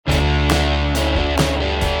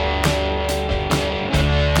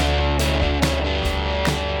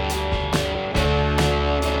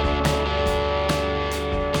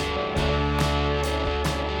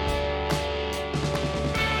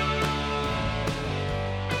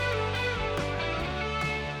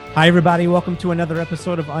Hi, everybody. Welcome to another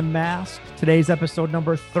episode of Unmasked. Today's episode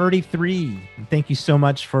number 33. And thank you so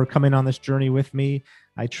much for coming on this journey with me.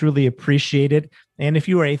 I truly appreciate it. And if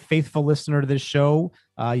you are a faithful listener to this show,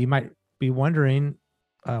 you might be wondering,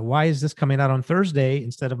 why is this coming out on Thursday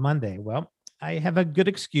instead of Monday? Well, I have a good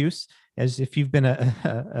excuse. As if you've been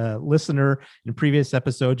a listener in previous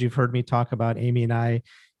episodes, you've heard me talk about Amy and I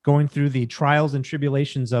going through the trials and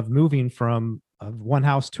tribulations of moving from one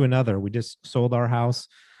house to another. We just sold our house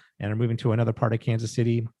and are moving to another part of Kansas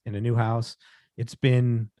City in a new house. It's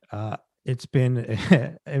been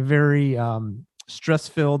a very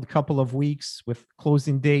stress-filled couple of weeks with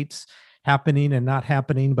closing dates happening and not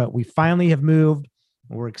happening, but we finally have moved.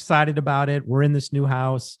 We're excited about it. We're in this new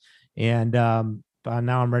house, and now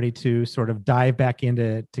I'm ready to sort of dive back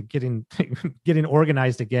into getting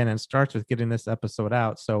organized again, and starts with getting this episode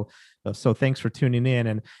out. So thanks for tuning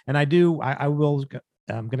in, and I will.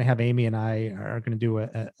 I'm going to have Amy and I are going to do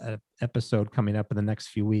a episode coming up in the next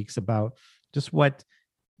few weeks about just what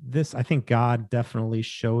this, I think God definitely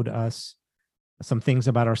showed us some things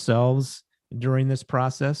about ourselves during this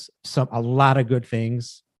process. A lot of good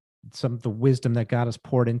things, some of the wisdom that God has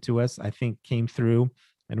poured into us, I think came through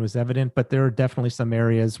and was evident, but there are definitely some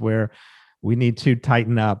areas where we need to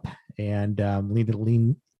tighten up and need to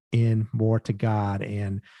lean in more to God.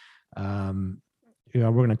 And, we're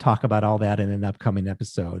going to talk about all that in an upcoming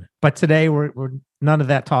episode. But today, we're none of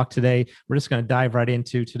that talk today. We're just going to dive right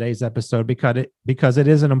into today's episode because it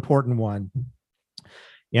is an important one.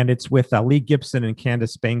 And it's with Lee Gibson and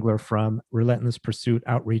Candace Spangler from Relentless Pursuit,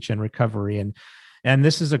 Outreach, and Recovery. And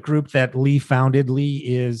this is a group that Lee founded. Lee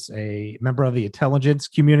is a member of the intelligence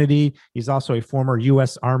community. He's also a former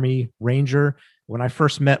U.S. Army Ranger. When I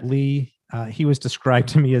first met Lee, he was described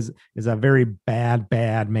to me as a very bad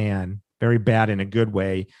man. Very bad in a good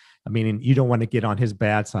way. I mean, you don't want to get on his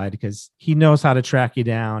bad side because he knows how to track you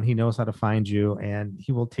down. He knows how to find you, and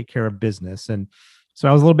he will take care of business. And so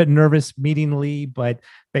I was a little bit nervous meeting Lee, but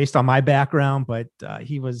based on my background, but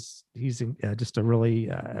he's just a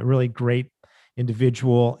really great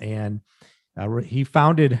individual. And he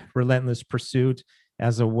founded Relentless Pursuit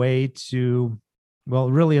as a way to,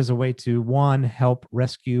 one, help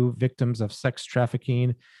rescue victims of sex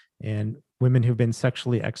trafficking and women who've been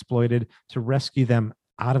sexually exploited, to rescue them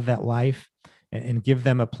out of that life and give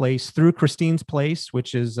them a place through Christine's Place,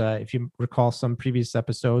 which is, if you recall some previous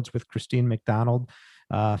episodes with Christine McDonald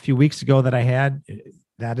a few weeks ago that I had,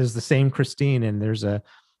 that is the same Christine. And there's a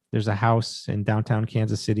house in downtown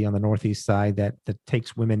Kansas City on the northeast side that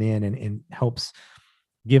takes women in and helps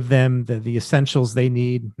give them the essentials they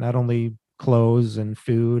need, not only clothes and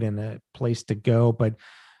food and a place to go, but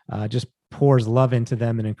just pours love into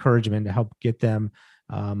them and encouragement to help get them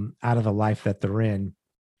out of the life that they're in.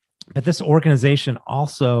 But this organization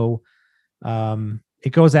also,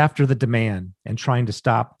 it goes after the demand and trying to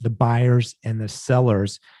stop the buyers and the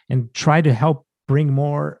sellers and try to help bring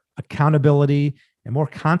more accountability and more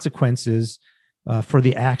consequences for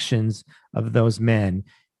the actions of those men.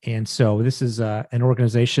 And so this is an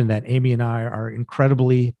organization that Amy and I are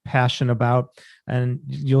incredibly passionate about. And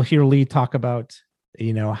you'll hear Lee talk about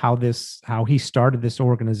how he started this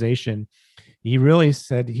organization. He really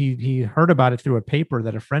said he heard about it through a paper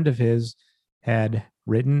that a friend of his had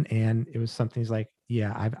written, and it was something he's like,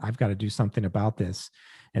 yeah, I've got to do something about this.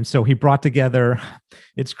 And so he brought together,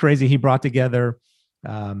 it's crazy, he brought together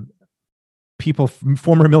people,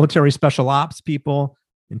 former military special ops people,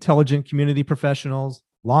 intelligent community professionals,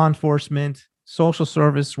 law enforcement, social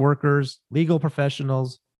service workers, legal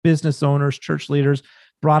professionals, business owners, church leaders,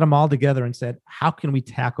 brought them all together and said, how can we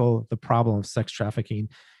tackle the problem of sex trafficking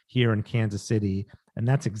here in Kansas City? And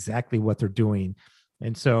that's exactly what they're doing.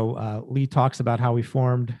 And so Lee talks about how we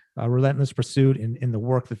formed Relentless Pursuit in the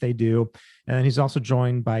work that they do. And he's also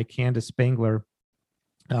joined by Candace Spangler.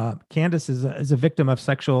 Candace is a victim of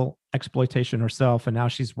sexual exploitation herself, and now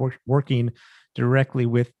she's working directly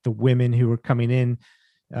with the women who are coming in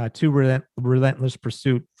to Relentless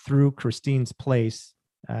Pursuit through Christine's Place,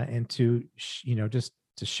 and to just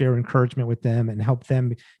to share encouragement with them and help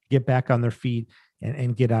them get back on their feet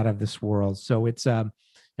and get out of this world. So it's,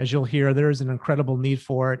 as you'll hear, there is an incredible need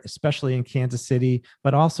for it, especially in Kansas City,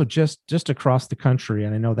 but also just across the country.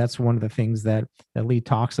 And I know that's one of the things that Lee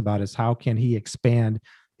talks about, is how can he expand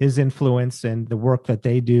his influence and the work that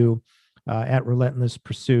they do at Relentless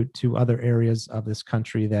Pursuit to other areas of this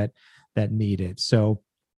country that need it. So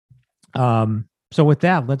with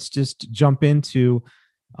that, let's just jump into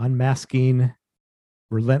Unmasking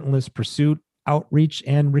Relentless Pursuit, Outreach,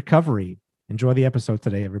 and Recovery. Enjoy the episode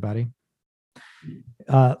today, everybody.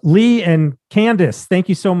 Lee and Candace, thank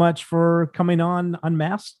you so much for coming on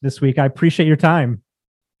Unmasked this week. I appreciate your time.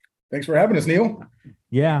 Thanks for having us, Neil.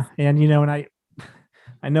 Yeah. And, and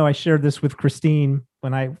I know I shared this with Christine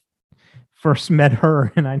when I first met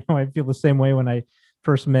her. And I know I feel the same way when I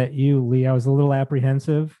first met you, Lee. I was a little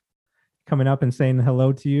apprehensive coming up and saying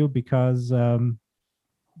hello to you because of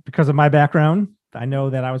my background. I know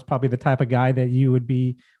that I was probably the type of guy that you would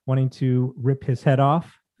be wanting to rip his head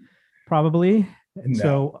off, probably. And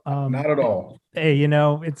no, not at all. Hey,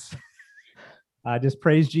 it's just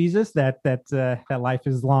praise Jesus that life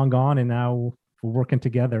is long gone, and now we're working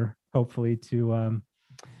together, hopefully, to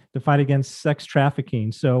fight against sex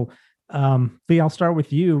trafficking. So, Lee, I'll start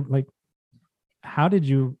with you. Like, how did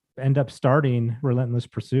you end up starting Relentless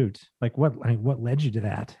Pursuit? Like, what led you to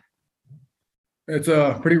that? It's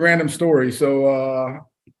a pretty random story. So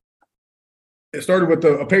it started with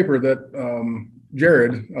a paper that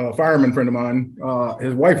Jared, a fireman friend of mine,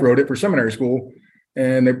 his wife wrote it for seminary school.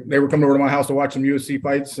 And they were coming over to my house to watch some UFC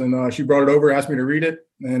fights. And she brought it over, asked me to read it.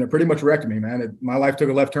 And it pretty much wrecked me, man. My life took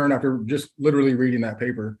a left turn after just literally reading that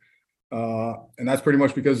paper. And that's pretty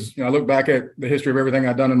much because, I look back at the history of everything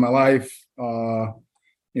I've done in my life, from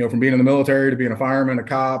being in the military to being a fireman, a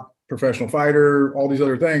cop, professional fighter, all these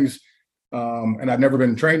other things. And I'd never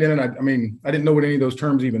been trained in it. I didn't know what any of those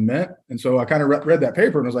terms even meant. And so I kind of read that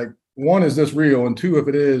paper and was like, one, is this real? And two, if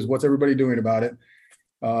it is, what's everybody doing about it?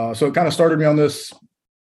 So it kind of started me on this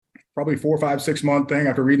probably 4, 5, 6 month thing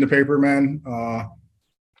after reading the paper, man.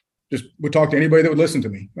 Just would talk to anybody that would listen to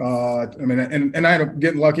me. And I ended up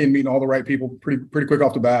getting lucky and meeting all the right people pretty quick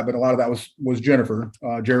off the bat. But a lot of that was Jennifer,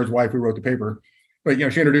 Jared's wife, who wrote the paper. But, she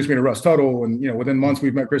introduced me to Russ Tuttle, and, within months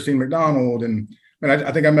we've met Christine McDonald, and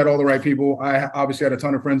I think I met all the right people. I obviously had a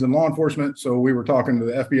ton of friends in law enforcement. So we were talking to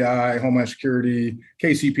the FBI, Homeland Security,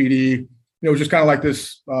 KCPD. It was just kind of like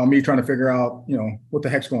this, me trying to figure out, what the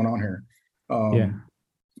heck's going on here.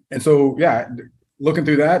 And so, looking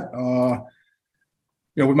through that,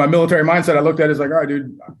 with my military mindset, I looked at it as like, all right,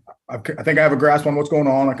 dude, I think I have a grasp on what's going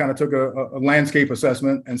on. I kind of took a landscape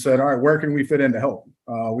assessment and said, all right, where can we fit in to help?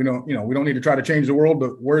 We don't need to try to change the world,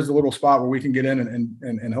 but where's the little spot where we can get in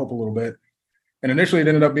and help a little bit? And initially it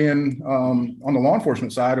ended up being on the law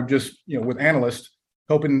enforcement side of just, with analysts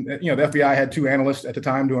helping, the FBI had 2 analysts at the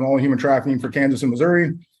time doing all human trafficking for Kansas and Missouri.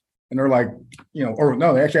 And they're like, or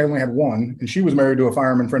no, they actually only had 1. And she was married to a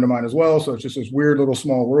fireman friend of mine as well. So it's just this weird little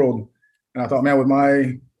small world. And I thought, man, with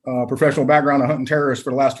my professional background of hunting terrorists for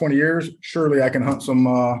the last 20 years, surely I can hunt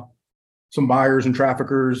some buyers and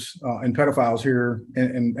traffickers and pedophiles here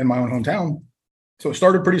in my own hometown. So it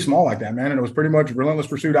started pretty small like that, man. And it was pretty much Relentless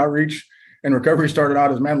Pursuit outreach. And recovery started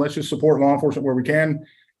out as, man, let's just support law enforcement where we can.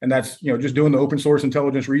 And that's, just doing the open source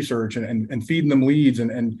intelligence research and feeding them leads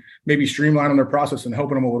and maybe streamlining their process and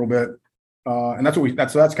helping them a little bit. And that's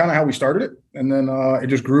kind of how we started it. And then it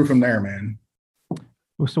just grew from there, man.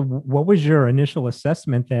 So what was your initial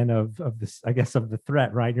assessment then of this, I guess, of the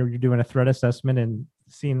threat, right? You're doing a threat assessment and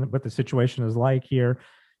seeing what the situation is like here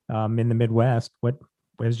in the Midwest.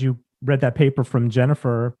 As you read that paper from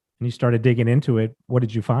Jennifer and you started digging into it, what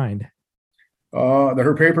did you find? That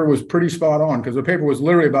her paper was pretty spot on, because the paper was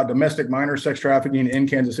literally about domestic minor sex trafficking in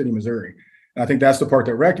Kansas City, Missouri. And I think that's the part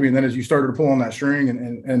that wrecked me. And then as you started to pull on that string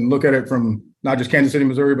and look at it from not just Kansas City,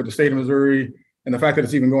 Missouri, but the state of Missouri, and the fact that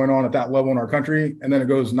it's even going on at that level in our country, and then it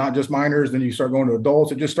goes not just minors, then you start going to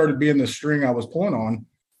adults. It just started being this string I was pulling on.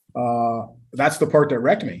 That's the part that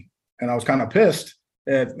wrecked me. And I was kind of pissed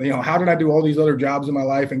at, how did I do all these other jobs in my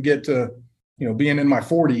life and get to, being in my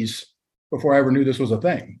 40s before I ever knew this was a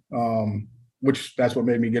thing. Which that's what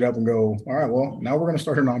made me get up and go, all right, well, now we're going to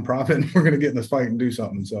start a nonprofit and we're going to get in this fight and do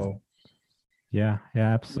something. So. Yeah,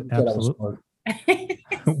 absolutely.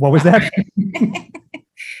 What was that?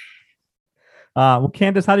 Well,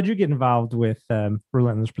 Candace, how did you get involved with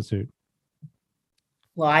Relentless Pursuit?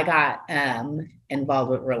 Well, I got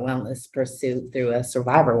involved with Relentless Pursuit through a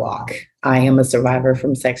survivor walk. I am a survivor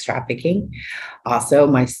from sex trafficking. Also,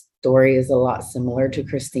 my story is a lot similar to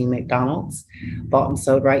Christine McDonald's. Bought and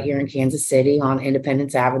sold right here in Kansas City on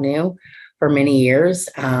Independence Avenue for many years.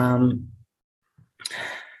 4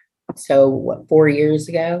 years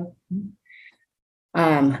ago,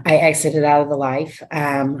 I exited out of the life.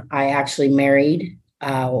 I actually married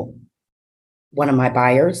one of my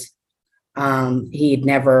buyers. He had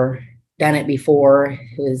never done it before.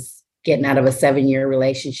 He was getting out of a 7-year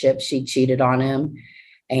relationship. She cheated on him.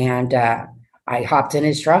 And I hopped in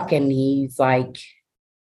his truck and he's like,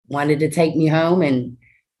 wanted to take me home and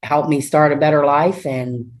help me start a better life.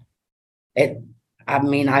 And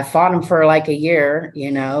I fought him for like a year,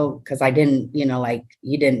 because I didn't,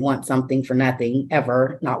 you didn't want something for nothing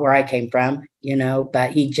ever, not where I came from,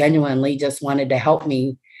 but he genuinely just wanted to help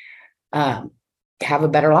me have a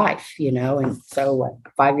better life, And so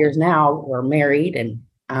 5 years now, we're married,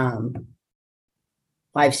 and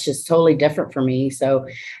life's just totally different for me. So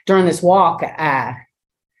during this walk,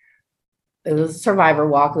 it was a survivor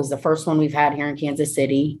walk. It was the first one we've had here in Kansas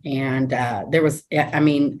City. And there was,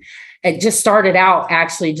 it just started out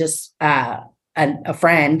actually just a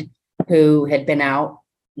friend who had been out,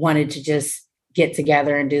 wanted to just get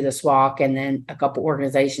together and do this walk. And then a couple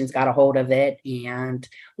organizations got a hold of it. And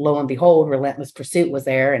lo and behold, Relentless Pursuit was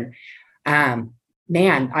there. And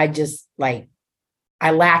man, I just I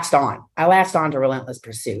latched on to Relentless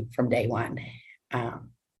Pursuit from day one.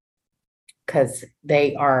 Because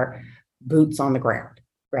they are boots on the ground,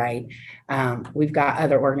 right? We've got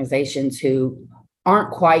other organizations who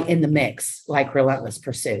aren't quite in the mix like Relentless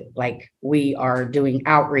Pursuit. Like, we are doing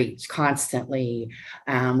outreach constantly.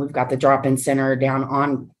 We've got the drop-in center down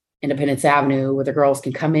on Independence Avenue where the girls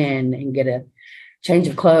can come in and get a change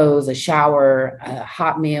of clothes, a shower, a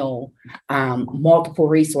hot meal, multiple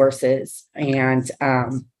resources. And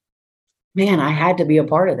man, I had to be a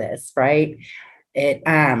part of this, right? It's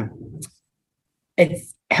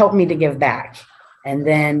helped me to give back. And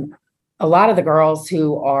then a lot of the girls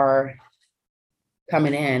who are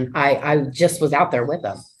coming in, I just was out there with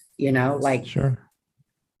them, Sure.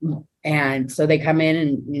 And so they come in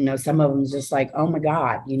and, some of them just like, oh my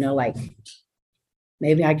God,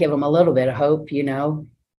 maybe I give them a little bit of hope,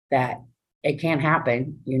 that it can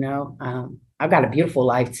happen, I've got a beautiful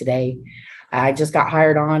life today. I just got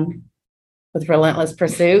hired on with Relentless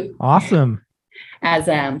Pursuit. Awesome. As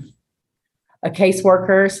a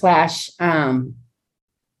caseworker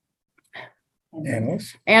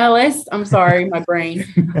 / analyst. I'm sorry, my brain.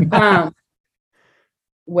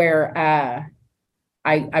 Where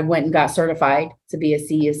I went and got certified to be a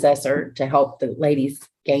C assessor to help the ladies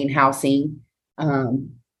gain housing,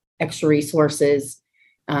 extra resources,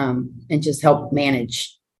 and just help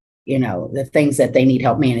manage, the things that they need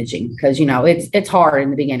help managing. Because, it's hard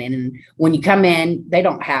in the beginning. And when you come in, they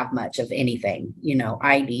don't have much of anything,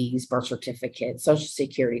 IDs, birth certificates, social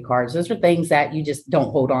security cards. Those are things that you just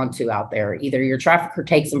don't hold on to out there. Either your trafficker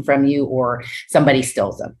takes them from you or somebody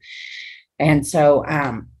steals them. And so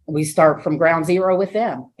we start from ground zero with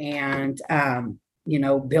them and,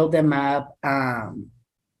 build them up and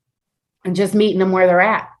just meeting them where they're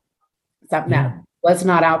at. Something that was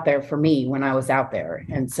not out there for me when I was out there.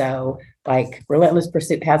 And so Relentless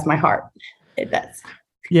Pursuit has my heart. It does.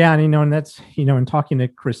 Yeah. And, that's, in talking to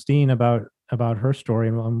Christine about her story,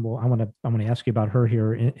 and I want to ask you about her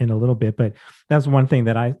here in a little bit, but that's one thing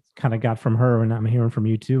that I kind of got from her, and I'm hearing from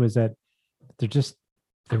you too, is that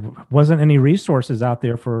there wasn't any resources out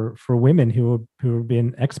there for women who have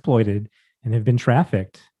been exploited and have been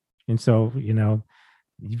trafficked. And so,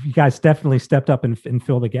 you guys definitely stepped up and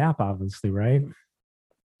filled the gap, obviously, right?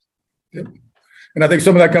 Yep. And I think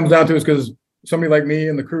some of that comes down to is because somebody like me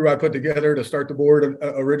and the crew I put together to start the board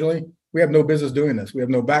originally, we have no business doing this. We have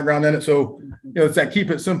no background in it. So, it's that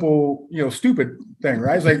keep it simple, stupid thing,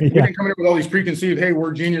 right? It's like, we didn't come in with all these preconceived, hey,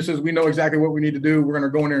 we're geniuses. We know exactly what we need to do. We're going to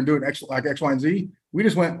go in there and do it X, Y, and Z. We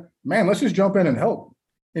just went, man, let's just jump in and help,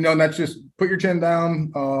 and that's just put your chin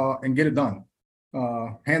down and get it done.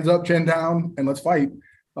 Hands up, chin down, and let's fight.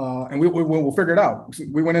 And we'll figure it out.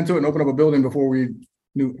 We went into it and opened up a building before we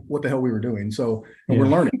knew what the hell we were doing. So we're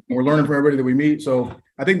learning. We're learning from everybody that we meet. So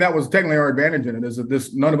I think that was technically our advantage in it, is that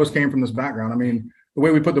none of us came from this background. I mean, the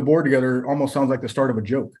way we put the board together almost sounds like the start of a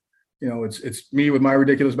joke. It's me with my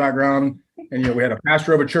ridiculous background. And, we had a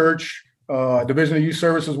pastor of a church, a Division of Youth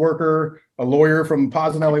Services worker, a lawyer from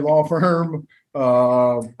Pozzanelli Law Firm,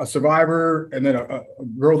 a survivor, and then a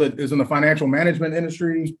girl that is in the financial management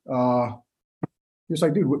industry. Just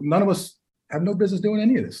like, dude, none of us have no business doing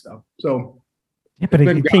any of this stuff. So, yeah, but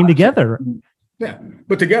it came together. Yeah,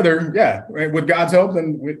 but together, right, with God's help,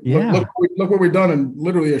 then look what we've done in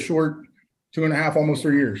literally a short 2.5, almost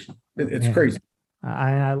 3 years. It's crazy.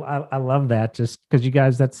 I love that, just because you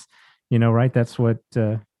guys, that's right. That's what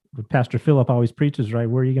Pastor Philip always preaches, right?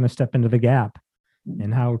 Where are you going to step into the gap,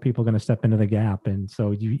 and how are people going to step into the gap? And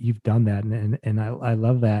so you've done that, and I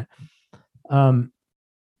love that.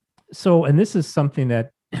 So, and this is something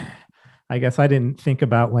that I guess I didn't think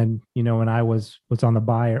about when I was on the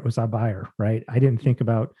buyer, was a buyer, right? I didn't think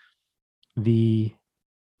about the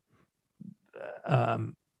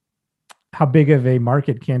how big of a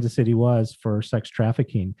market Kansas City was for sex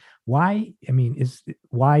trafficking. Why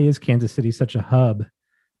is Kansas City such a hub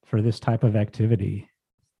for this type of activity?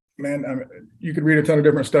 Man, you could read a ton of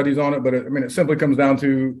different studies on it, but it simply comes down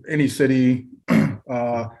to any city.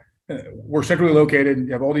 We're centrally located.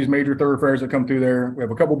 You have all these major thoroughfares that come through there. We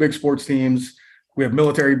have a couple big sports teams. We have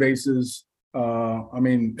military bases. I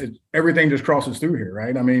mean, everything just crosses through here,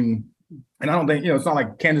 right? I mean, and I don't think, it's not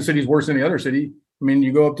like Kansas City's worse than any other city. I mean,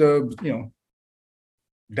 you go up to,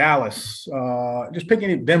 Dallas, just pick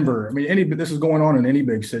any Denver. I mean, this is going on in any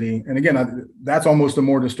big city. And again, that's almost the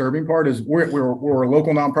more disturbing part is we're a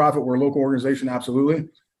local nonprofit, we're a local organization, absolutely.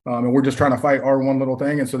 And we're just trying to fight our one little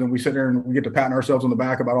thing. And so then we sit there and we get to patting ourselves on the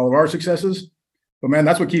back about all of our successes. But man,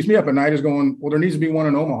 that's what keeps me up at night is going, well, there needs to be one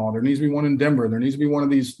in Omaha. There needs to be one in Denver. There needs to be one of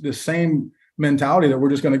this same mentality that we're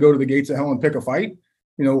just going to go to the gates of hell and pick a fight.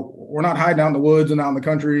 We're not hiding out in the woods and out in the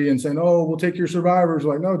country and saying, oh, we'll take your survivors.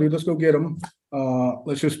 Like, no, dude, let's go get them.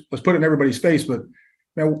 Let's put it in everybody's face. But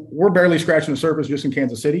man, we're barely scratching the surface just in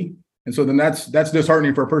Kansas City. And so then that's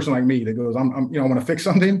disheartening for a person like me that goes, I'm going to fix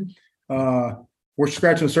something. We're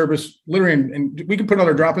scratching the surface literally. And we can put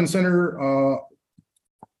another drop-in center,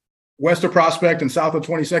 west of Prospect and south of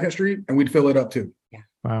 22nd Street, and we'd fill it up too. Yeah.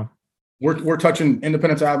 Wow. We're touching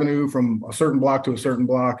Independence Avenue from a certain block to a certain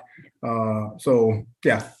block. So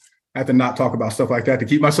yeah, I have to not talk about stuff like that to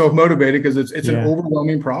keep myself motivated because it's an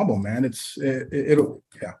overwhelming problem, man. It'll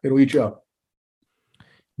eat you up.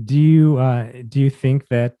 Do you think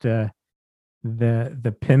that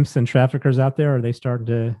the pimps and traffickers out there, are they starting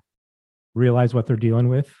to realize what they're dealing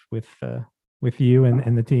with you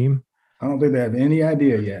and the team? I don't think they have any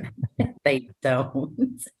idea yet. They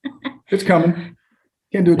don't. It's coming.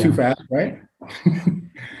 Can't do it too fast, right?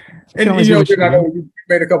 And I know you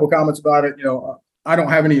made a couple comments about it. I don't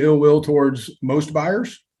have any ill will towards most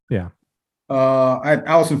buyers. Yeah.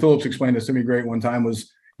 Allison Phillips explained this to me great one time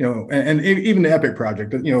was, and even the Epic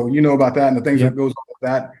project, about that and the things that goes on with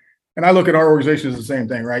that. And I look at our organization as the same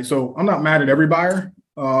thing, right? So I'm not mad at every buyer.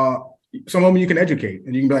 Some of them you can educate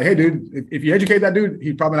and you can be like, hey, dude, if you educate that dude,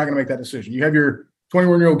 he's probably not going to make that decision. You have your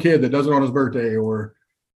 21-year-old kid that does it on his birthday or,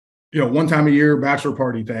 one time a year bachelor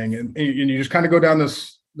party thing. And you just kind of go down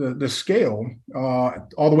the scale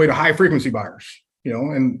all the way to high frequency buyers,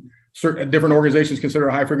 and certain different organizations consider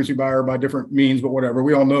a high frequency buyer by different means, but whatever.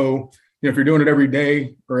 We all know, if you're doing it every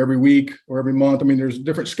day or every week or every month, I mean, there's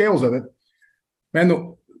different scales of it. Man,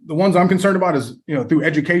 the ones I'm concerned about is, through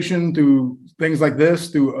education, through things like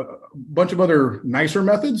this, through a bunch of other nicer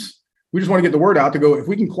methods. We just want to get the word out to go, if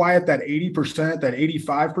we can quiet that 80%, that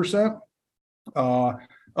 85%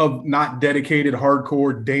 of not dedicated,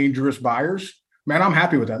 hardcore, dangerous buyers, man, I'm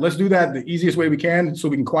happy with that. Let's do that the easiest way we can so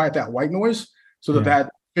we can quiet that white noise so that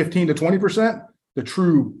 15 to 20%, the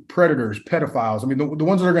true predators, pedophiles, I mean, the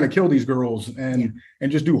ones that are going to kill these girls and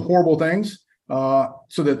just do horrible things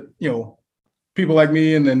so that, people like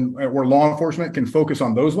me and then or law enforcement can focus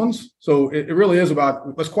on those ones. So it really is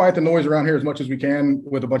about, let's quiet the noise around here as much as we can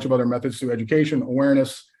with a bunch of other methods through education,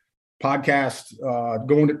 awareness, podcast,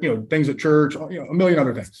 going to, things at church, a million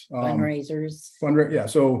other things. Fundraisers. Yeah.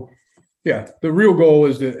 So yeah, the real goal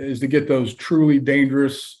is to get those truly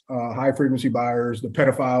dangerous, high frequency buyers, the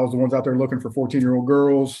pedophiles, the ones out there looking for 14-year-old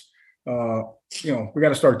girls. We got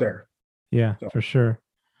to start there. Yeah, so. For sure.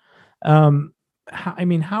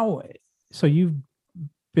 So you've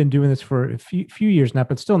been doing this for a few years now,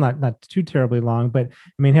 but still not too terribly long. But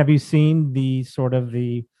I mean, have you seen the sort of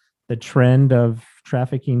the trend of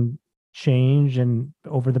trafficking change and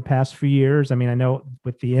over the past few years? I mean, I know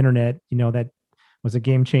with the internet, that was a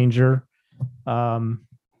game changer for,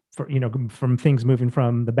 from things moving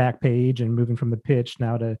from the back page and moving from the pitch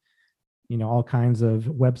now to, all kinds of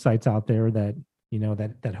websites out there that,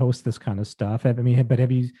 that host this kind of stuff. I mean, but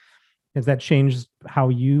has that changed how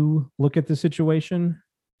you look at the situation?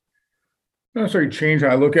 Not necessarily change how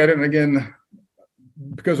I look at it. And again,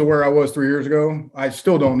 because of where I was 3 years ago, I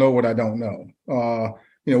still don't know what I don't know.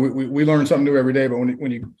 We learn something new every day, but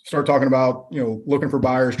when you start talking about, looking for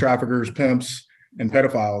buyers, traffickers, pimps, and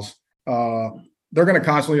pedophiles, they're going to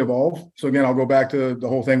constantly evolve. So again, I'll go back to the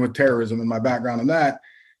whole thing with terrorism and my background in that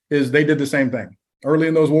is they did the same thing. Early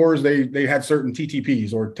in those wars, they had certain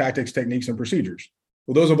TTPs or tactics, techniques, and procedures.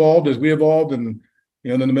 Well, those evolved as we evolved, and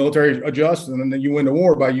then the military adjusts, and then you win the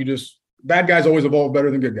war by bad guys always evolve better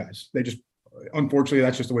than good guys. They just, unfortunately,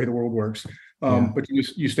 that's just the way the world works. But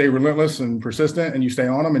you stay relentless and persistent, and you stay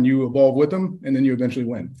on them, and you evolve with them, and then you eventually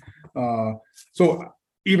win. So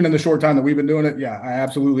even in the short time that we've been doing it, yeah, I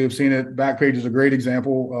absolutely have seen it. Backpage is a great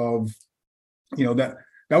example of,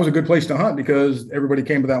 that was a good place to hunt because everybody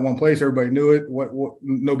came to that one place, everybody knew it. What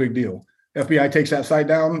no big deal. FBI takes that site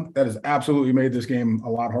down. That has absolutely made this game a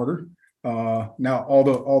lot harder. Now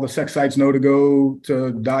all the sex sites know to go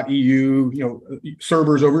to .eu,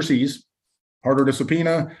 servers overseas, harder to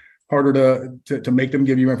subpoena, harder to make them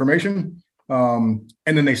give you information. And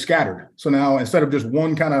then they scattered. So now instead of just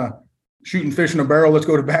one kind of shooting fish in a barrel. Let's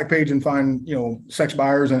go to Backpage and find, sex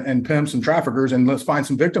buyers and pimps and traffickers, and let's find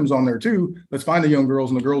some victims on there too. Let's find the young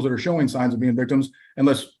girls and the girls that are showing signs of being victims, and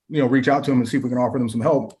let's, reach out to them and see if we can offer them some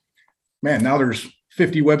help. Man, now there's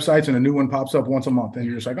 50 websites and a new one pops up once a month, and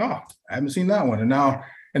you're just like, oh, I haven't seen that one. And now,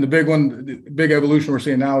 and the big evolution we're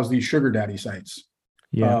seeing now is these sugar daddy sites.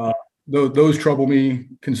 Yeah. Those trouble me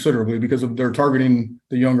considerably because they're targeting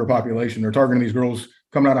the younger population. They're targeting these girls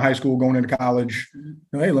coming out of high school, going into college.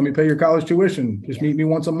 Hey, let me pay your college tuition. Just meet me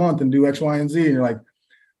once a month and do X, Y, and Z. And you're like,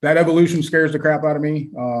 that evolution scares the crap out of me.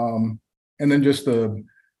 And then just the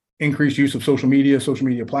increased use of social media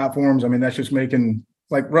platforms. I mean, that's just making,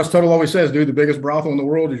 like Russ Tuttle always says, dude, the biggest brothel in the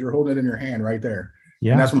world is you're holding it in your hand right there.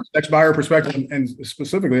 Yeah. And that's from a sex buyer perspective and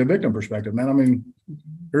specifically a victim perspective, man. I mean,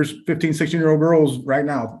 there's 15, 16-year-old girls right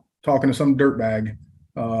now talking to some dirtbag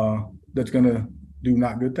that's going to do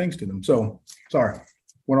not good things to them. So sorry,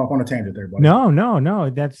 went off on a tangent there, buddy.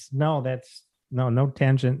 No, that's no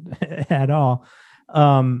tangent at all.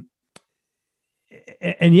 And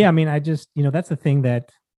yeah, I mean, I just, that's the thing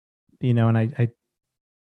that, and I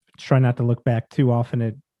try not to look back too often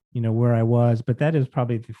at, where I was, but that is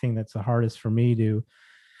probably the thing that's the hardest for me to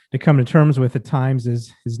come to terms with at times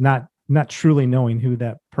is not truly knowing who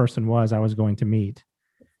that person was I was going to meet.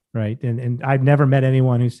 Right. And I've never met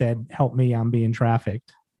anyone who said, help me, I'm being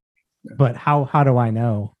trafficked. Yeah. But how do I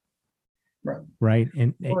know? Right.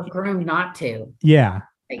 And or groomed not to. Yeah.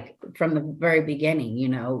 Like from the very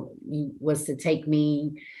beginning, was to take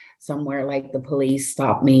me somewhere like the police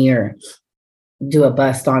stop me or do a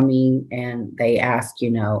bust on me and they ask,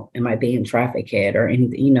 am I being trafficked or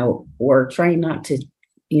anything, or trying not to,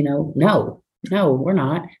 no, we're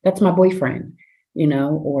not. That's my boyfriend.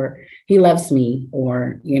 Or he loves me,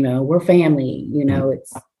 or, we're family,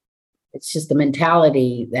 it's just the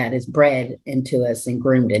mentality that is bred into us and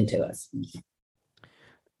groomed into us.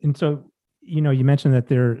 And so, you mentioned that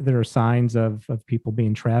there are signs of people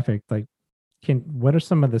being trafficked. Like, what are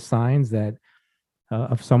some of the signs that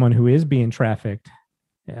of someone who is being trafficked?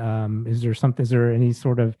 Is there any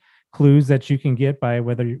sort of clues that you can get by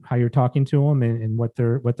how you're talking to them and what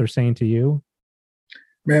they're saying to you?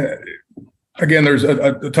 Man, again, there's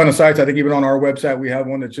a ton of sites. I think even on our website, we have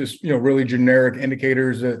one that's just, really generic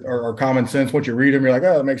indicators that are common sense. Once you read them, you're like,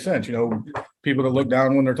 oh, that makes sense. People that look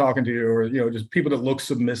down when they're talking to you, or, just people that look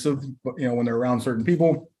submissive, when they're around certain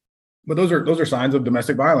people. But those are signs of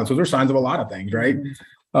domestic violence. Those are signs of a lot of things, right?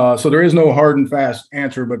 So there is no hard and fast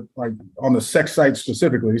answer, but like on the sex site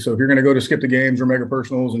specifically. So if you're going to go to Skip the Games or Mega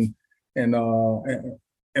Personals and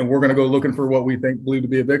we're going to go looking for what we believe to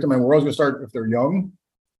be a victim, and we're always going to start if they're young.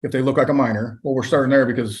 If they look like a minor, well, we're starting there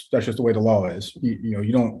because that's just the way the law is.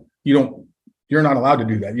 You're not allowed to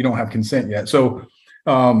do that. You don't have consent yet. So,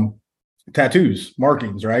 tattoos,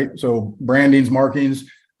 markings, right? So brandings, markings,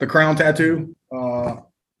 the crown tattoo.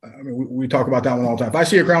 We talk about that one all the time. If I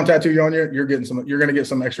see a crown tattoo on you, you're going to get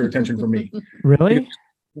some extra attention from me. Really?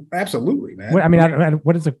 Absolutely, man. I mean,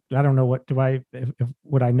 what is it? I don't know. What do I?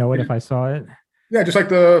 Would I know it if I saw it? Yeah, just like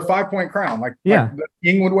the 5-point crown, like the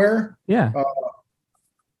king would wear. Yeah.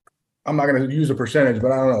 I'm not going to use a percentage,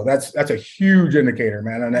 but I don't know. That's a huge indicator,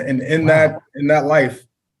 man. And in that life,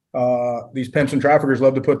 these pimps and traffickers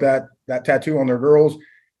love to put that tattoo on their girls.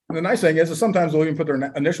 And the nice thing is sometimes they'll even put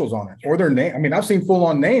their initials on it or their name. I mean, I've seen full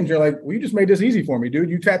on names. You're like, well, you just made this easy for me, dude.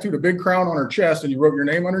 You tattooed a big crown on her chest and you wrote your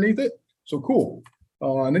name underneath it. So cool.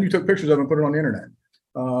 And then you took pictures of it and put it on the internet.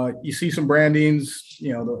 You see some brandings,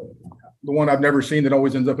 the one I've never seen that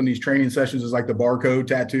always ends up in these training sessions is like the barcode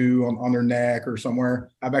tattoo on their neck or somewhere.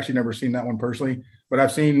 I've actually never seen that one personally, but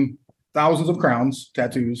I've seen thousands of crowns,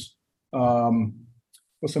 tattoos.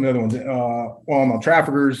 What's some of the other ones?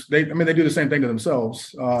 Traffickers, they do the same thing to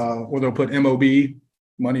themselves, where they'll put MOB,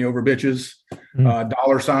 money over bitches,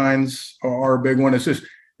 dollar signs are a big one.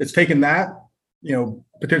 It's taking that,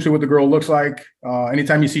 potentially what the girl looks like.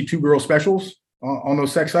 Anytime you see 2 girl specials on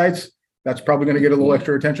those sex sites, that's probably going to get a little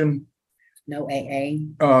extra attention. No AA.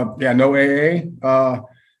 No AA,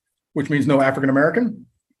 which means no African-American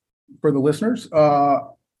for the listeners.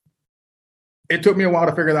 It took me a while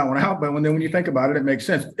to figure that one out, but when you think about it, it makes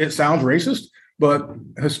sense. It sounds racist, but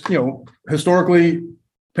historically,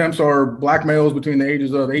 pimps are black males between the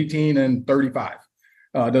ages of 18 and 35.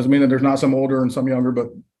 Doesn't mean that there's not some older and some younger, but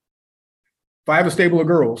if I have a stable of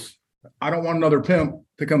girls, I don't want another pimp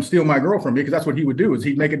to come steal my girl from me, because that's what he would do. Is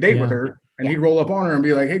he'd make a date with her and he'd roll up on her and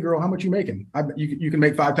be like, "Hey, girl, how much you making? You can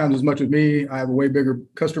make 5 times as much as me. I have a way bigger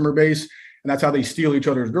customer base," and that's how they steal each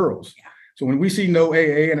other's girls. Yeah. So when we see no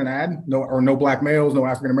AA in an ad, no black males, no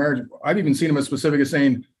African Americans, I've even seen them as specific as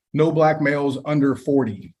saying no black males under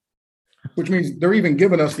 40. which means they're even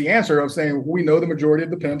giving us the answer of saying, we know the majority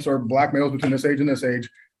of the pimps are black males between this age and this age.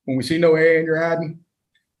 When we see no A in your ad,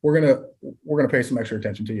 we're gonna pay some extra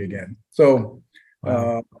attention to you again. So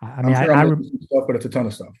Wow. I I'm mean, sure I'm missing some stuff, but it's a ton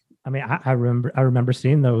of stuff. I mean, I remember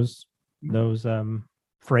seeing those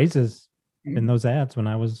phrases in those ads when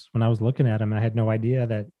I was looking at them. I had no idea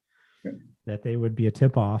that they would be a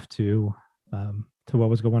tip off to what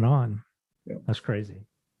was going on. Yeah. That's crazy.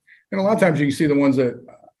 And a lot of times you can see the ones that,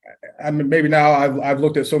 I mean, maybe now I've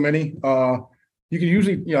looked at so many. You can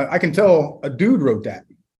usually, I can tell a dude wrote that.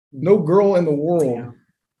 No girl in the world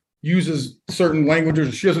uses certain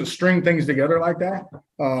languages. She doesn't string things together like that.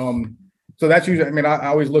 So that's usually, I mean, I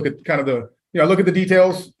always look at kind of I look at the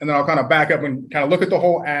details, and then I'll kind of back up and kind of look at the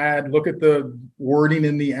whole ad, look at the wording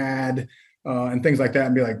in the ad, and things like that,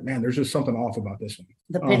 and be like, man, there's just something off about this one.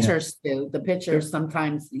 The pictures too. The pictures,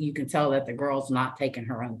 sometimes you can tell that the girl's not taking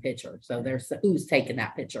her own picture. So there's who's taking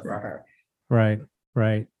that picture for her. Right.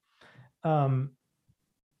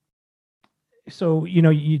 So,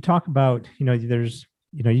 you talk about, there's,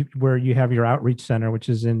 where you have your outreach center, which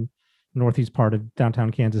is in northeast part of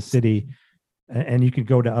downtown Kansas City, and you could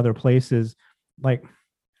go to other places. Like,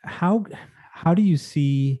 how do you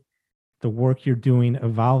see the work you're doing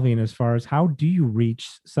evolving, as far as how do you reach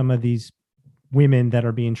some of these women that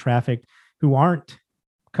are being trafficked who aren't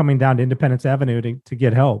coming down to Independence Avenue to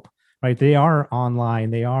get help, right? They are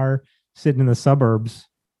online. They are sitting in the suburbs,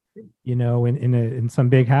 in some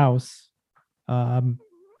big house,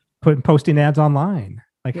 posting ads online.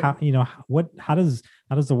 Like, how does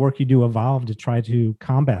the work you do evolve to try to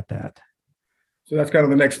combat that? So that's kind of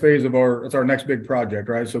the next phase of it's our next big project,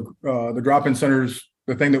 right? So the drop-in centers,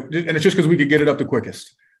 the thing and it's just because we could get it up the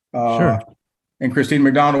quickest. Sure. And Christine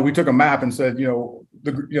McDonald, we took a map and said,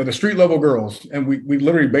 the street level girls, and we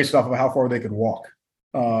literally based it off of how far they could walk,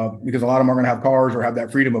 because a lot of them are going to have cars or have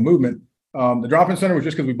that freedom of movement. The drop-in center was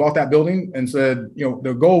just because we bought that building and said,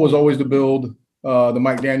 the goal was always to build the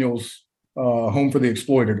Mike Daniels Home for the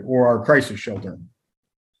Exploited, or our crisis shelter.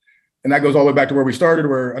 And that goes all the way back to where we started,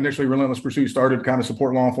 where initially Relentless Pursuit started to kind of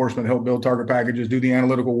support law enforcement, help build target packages, do the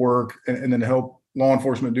analytical work, and then help law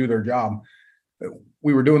enforcement do their job.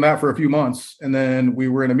 We were doing that for a few months, and then we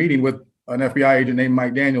were in a meeting with an FBI agent named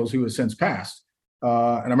Mike Daniels, who has since passed. And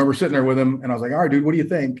I remember sitting there with him, and I was like, all right, dude, what do you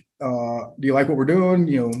think? Do you like what we're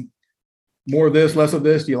doing? More of this, less of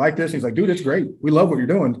this. Do you like this? And he's like, dude, it's great. We love what you're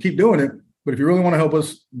doing. Keep doing it. But if you really want to help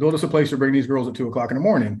us, build us a place to bring these girls at 2:00 in the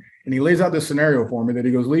morning. And he lays out this scenario for me that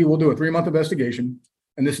he goes, Lee, we'll do a 3-month investigation.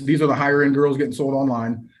 And these are the higher end girls getting sold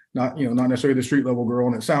online, not necessarily the street level girl.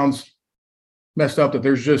 And it sounds messed up that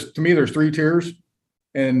to me, there's 3 tiers.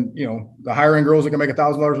 And, the higher end girls that can make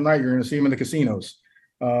 $1,000 a night, you're going to see them in the casinos.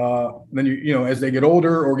 Then as they get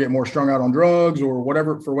older or get more strung out on drugs or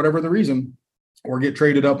whatever, for whatever the reason, or get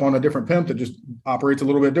traded up on a different pimp that just operates a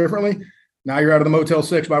little bit differently. Now you're out of the Motel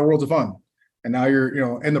 6 by Worlds of Fun. And now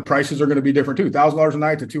and the prices are going to be different too. $1,000 a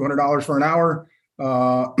night to $200 for an hour,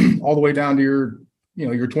 all the way down to your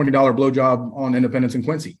 $20 blowjob on Independence and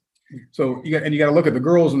Quincy. So you got to look at the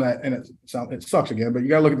girls in that, and it sucks again, but you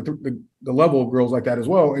got to look at the level of girls like that as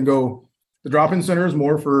well, and go, the drop-in center is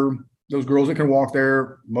more for those girls that can walk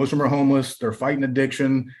there. Most of them are homeless. They're fighting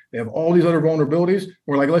addiction. They have all these other vulnerabilities.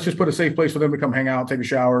 We're like, let's just put a safe place for them to come hang out, take a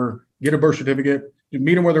shower, get a birth certificate,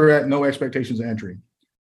 meet them where they're at, no expectations of entry.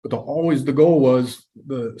 But the goal was,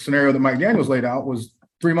 the scenario that Mike Daniels laid out was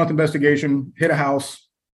 3-month investigation, hit a house,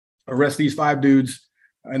 arrest these 5 dudes.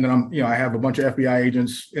 And then I have a bunch of FBI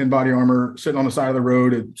agents in body armor sitting on the side of the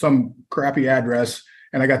road at some crappy address.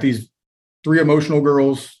 And I got these 3 emotional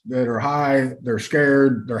girls that are high. They're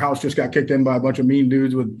scared. Their house just got kicked in by a bunch of mean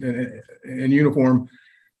dudes in uniform.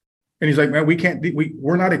 And he's like, man,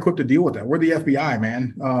 we're not equipped to deal with that. We're the FBI,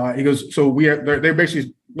 man. He goes, so they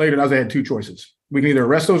basically laid it as they had 2 choices. We can either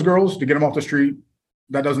arrest those girls to get them off the street.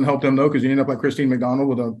 That doesn't help them though, because you end up like Christine McDonald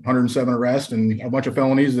with 107 arrests and a bunch of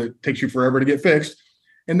felonies that takes you forever to get fixed.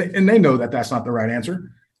 And they know that that's not the right answer.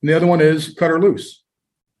 And the other one is cut her loose.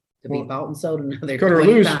 To be bought and sold another cut her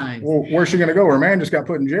 20 loose. times. Well, where's she going to go? Her man just got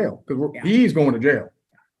put in jail because he's going to jail.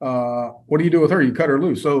 What do you do with her? You cut her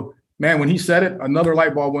loose. So, man, when he said it, another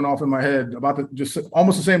light bulb went off in my head about just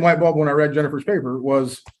almost the same light bulb when I read Jennifer's paper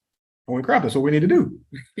was, holy crap, that's what we need to do.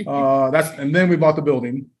 And then we bought the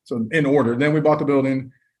building. So in order, then we bought the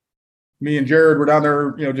building. Me and Jared were down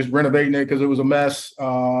there, just renovating it because it was a mess.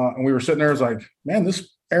 And we were sitting there, it's like, man, this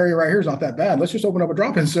area right here is not that bad. Let's just open up a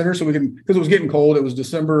drop-in center so we can, because it was getting cold. It was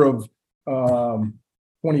December of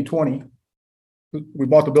 2020. We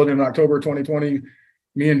bought the building in October 2020.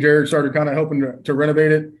 Me and Jared started kind of helping to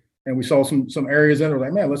renovate it. And we saw some areas in there,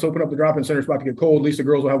 like, man, let's open up the drop-in center. It's about to get cold. At least the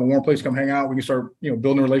girls will have a warm place to come hang out. We can start,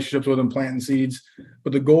 building relationships with them, planting seeds.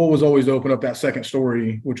 But the goal was always to open up that second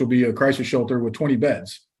story, which will be a crisis shelter with 20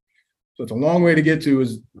 beds. So it's a long way to get to.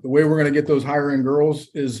 Is the way we're going to get those higher end girls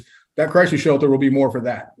is that crisis shelter will be more for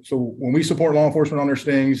that. So when we support law enforcement on their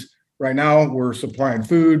stings, right now we're supplying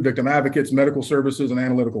food, victim advocates, medical services, and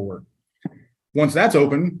analytical work. Once that's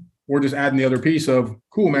open, we're just adding the other piece of,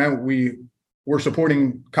 cool, man, we're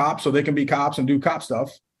supporting cops so they can be cops and do cop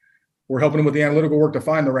stuff. We're helping them with the analytical work to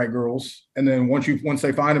find the right girls. And then once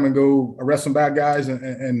they find them and go arrest some bad guys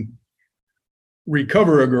and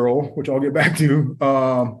recover a girl, which I'll get back to,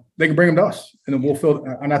 they can bring them to us, and then we'll fill.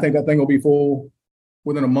 And I think that thing will be full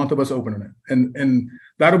within a month of us opening it. And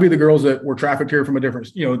that'll be the girls that were trafficked here from a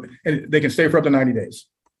different, and they can stay for up to 90 days.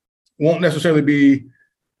 Won't necessarily be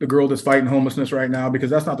the girl that's fighting homelessness right now, because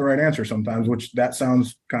that's not the right answer sometimes, which that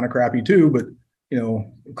sounds kind of crappy too. But,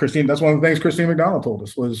 Christine, that's one of the things Christine McDonald told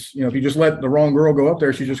us was, if you just let the wrong girl go up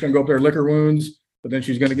there, she's just going to go up there, lick her wounds, but then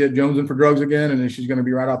she's going to get jonesing for drugs again. And then she's going to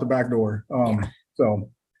be right out the back door. So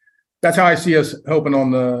that's how I see us helping on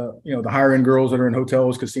the, the higher end girls that are in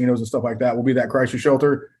hotels, casinos and stuff like that. Will be that crisis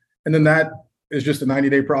shelter. And then that is just a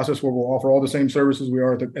 90-day process where we'll offer all the same services we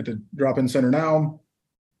are at the drop-in center now.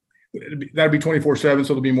 That'd be 24/7,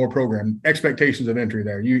 so there'll be more program expectations of entry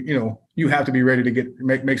there. You have to be ready to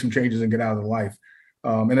make some changes and get out of the life.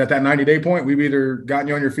 And at that 90-day point, we've either gotten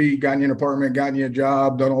you on your feet, gotten you an apartment, gotten you a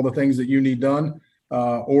job, done all the things that you need done,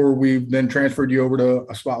 or we've then transferred you over to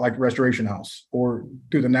a spot like Restoration House, or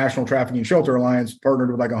through the National Trafficking Shelter Alliance, partnered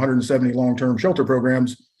with like 170 long-term shelter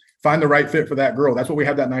programs. Find the right fit for that girl. That's what we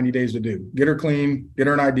have that 90 days to do. Get her clean, get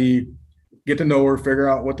her an ID, get to know her, figure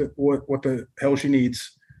out what the hell she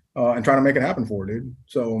needs. And trying to make it happen for her, dude.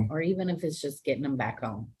 So, or even if it's just getting them back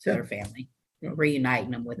home to their family,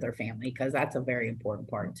 reuniting them with their family, because that's a very important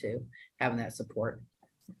part too, having that support.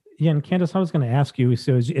 Yeah, and Candace, I was going to ask you.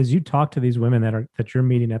 So, as you talk to these women that you're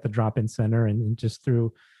meeting at the drop-in center, and just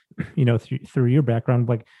through your background,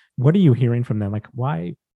 like, what are you hearing from them? Like,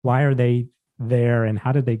 why are they there, and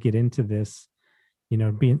how did they get into this?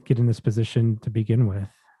 Get in this position to begin with.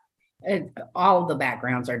 All of the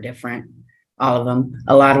backgrounds are different. All of them.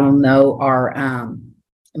 A lot of them, though, are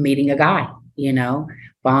meeting a guy,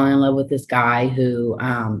 falling in love with this guy who,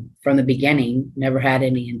 from the beginning, never had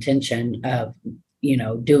any intention of,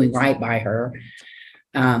 doing right by her,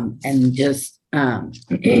 and just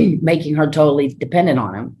making her totally dependent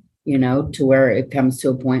on him, to where it comes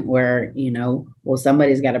to a point where, well,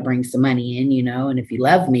 somebody's got to bring some money in, and if you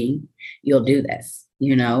love me, you'll do this,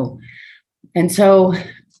 And so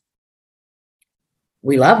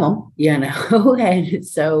we love them, and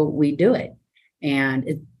so we do it.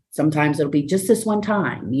 And sometimes it'll be just this one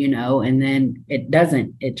time, and then it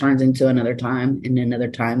doesn't. It turns into another time and another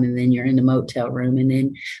time, and then you're in the motel room, and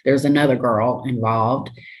then there's another girl involved,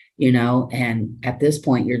 and at this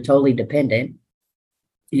point you're totally dependent,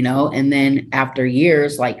 and then after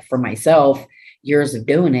years, like for myself, years of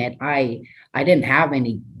doing it, I didn't have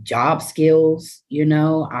any job skills,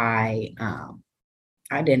 I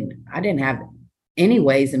didn't have any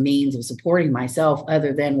ways and means of supporting myself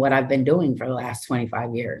other than what I've been doing for the last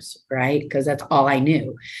 25 years, right? Because that's all I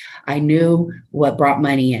knew. I knew what brought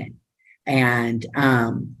money in. And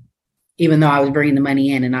even though I was bringing the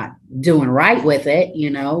money in and not doing right with it,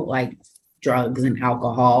 like drugs and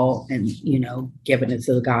alcohol and, giving it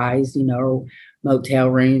to the guys, motel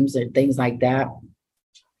rooms and things like that.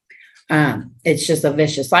 It's just a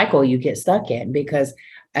vicious cycle you get stuck in, because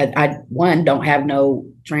I don't have no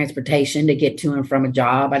transportation to get to and from a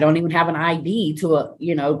job. I don't even have an ID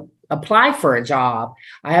to, apply for a job.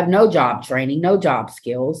 I have no job training, no job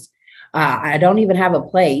skills. I don't even have a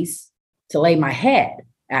place to lay my head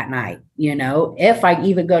at night, if I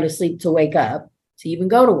even go to sleep to wake up, to even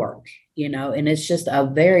go to work, and it's just a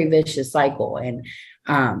very vicious cycle. And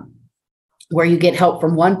where you get help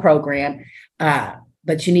from one program,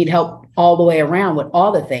 but you need help all the way around with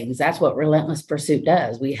all the things. That's what Relentless Pursuit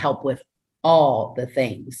does. We help with all the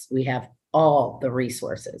things. We have all the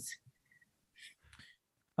resources.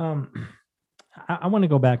 I want to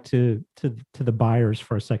go back to the buyers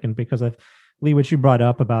for a second, because Lee, what you brought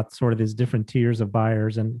up about sort of these different tiers of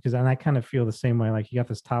buyers, and I kind of feel the same way. Like, you got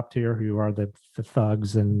this top tier who are the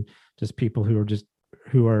thugs and just people who are just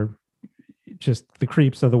the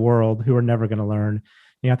creeps of the world, who are never going to learn.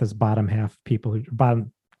 You got this bottom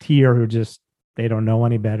tier who just, they don't know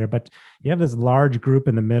any better. But you have this large group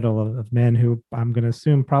in the middle of men who, I'm going to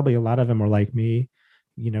assume probably a lot of them are like me,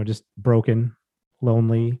 just broken,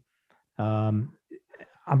 lonely. I'm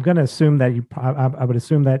going to assume that I would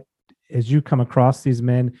assume that as you come across these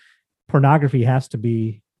men, pornography has to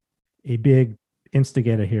be a big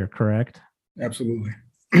instigator here, correct? Absolutely.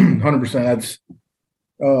 100%. That's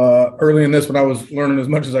early in this when I was learning as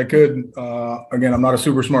much as I could. Again, I'm not a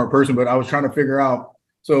super smart person, but I was trying to figure out.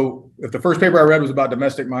 So if the first paper I read was about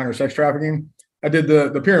domestic minor sex trafficking, I did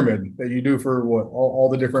the pyramid that you do for what all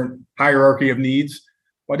the different hierarchy of needs.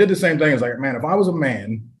 Well, I did the same thing. It's like, man, if I was a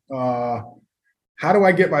man, how do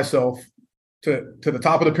I get myself to the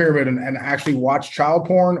top of the pyramid and actually watch child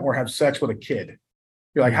porn or have sex with a kid?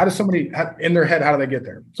 You're like, how does somebody in their head, how do they get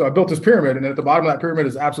there? So I built this pyramid, and at the bottom of that pyramid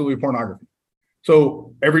is absolutely pornography.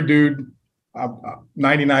 So every dude,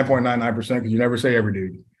 99.99%, because you never say every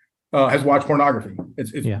dude, has watched pornography.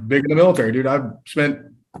 It's big in the military, dude. I've spent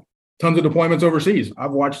tons of deployments overseas.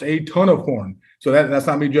 I've watched a ton of porn. So that's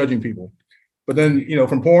not me judging people. But then,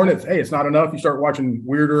 from porn, it's not enough. You start watching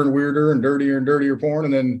weirder and weirder and dirtier porn.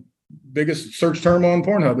 And then biggest search term on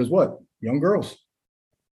Pornhub is what? Young girls.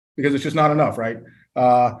 Because it's just not enough, right?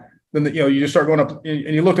 Then, you just start going up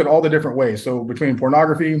and you look at all the different ways. So between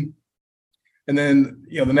pornography and then,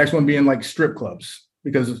 the next one being like strip clubs,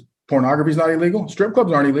 because pornography is not illegal. Strip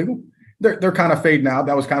clubs aren't illegal. They're kind of fading out.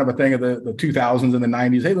 That was kind of a thing of the 2000s and the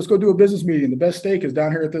 90s. Hey, let's go do a business meeting. The best steak is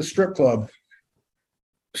down here at this strip club.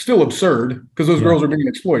 Still absurd because those girls are being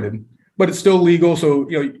exploited, but it's still legal. So,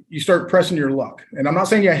 you start pressing your luck. And I'm not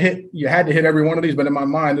saying you had to hit every one of these, but in my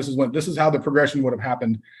mind, this is how the progression would have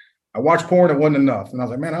happened. I watched porn. It wasn't enough. And I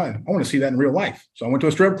was like, man, I want to see that in real life. So I went to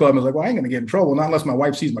a strip club and I was like, well, I ain't going to get in trouble. Not unless my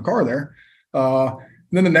wife sees my car there.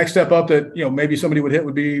 And then the next step up that, maybe somebody would hit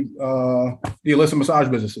would be the illicit massage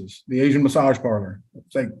businesses, the Asian massage parlor.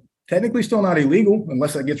 It's like technically still not illegal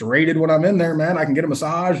unless it gets raided when I'm in there, man. I can get a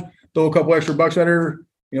massage, throw a couple extra bucks at her.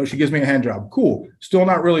 She gives me a hand job. Cool. Still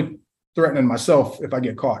not really threatening myself if I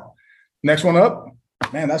get caught. Next one up,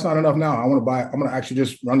 man, that's not enough now. I'm going to actually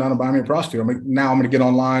just run down and buy me a prostitute. Now I'm going to get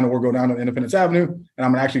online or go down to Independence Avenue and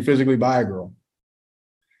I'm going to actually physically buy a girl.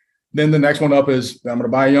 Then the next one up is I'm going to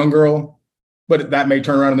buy a young girl, but that may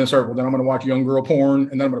turn around in this circle. Then I'm going to watch young girl porn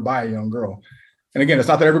and then I'm going to buy a young girl. And again, it's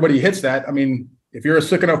not that everybody hits that. I mean, if you're a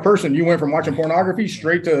sick enough person, you went from watching pornography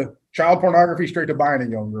straight to child pornography, straight to buying a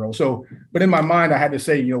young girl. So, but in my mind, I had to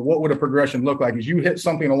say, what would a progression look like? Is you hit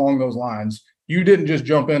something along those lines. You didn't just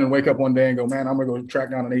jump in and wake up one day and go, man, I'm going to go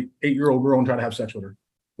track down an eight-year-old girl and try to have sex with her.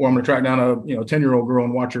 Or I'm going to track down a 10-year-old girl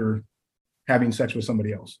and watch her having sex with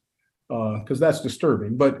somebody else. Because that's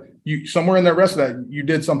disturbing. But you somewhere in the rest of that, you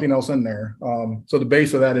did something else in there. So the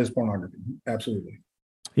base of that is pornography. Absolutely.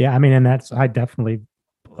 Yeah. I mean, and I definitely,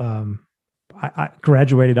 I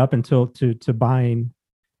graduated up until to buying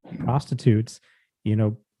prostitutes,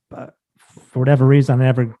 for whatever reason,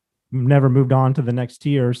 I never moved on to the next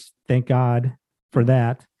tiers. Thank God for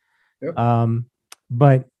that. Yep.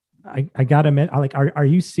 But I gotta admit, are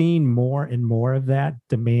you seeing more and more of that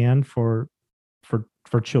demand for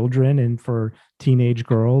children and for teenage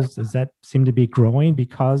girls? Does that seem to be growing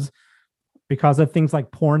because of things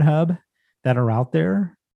like Pornhub that are out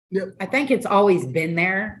there? Yep. I think it's always been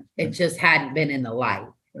there. It just hadn't been in the light.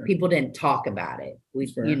 People didn't talk about it.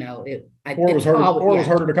 It was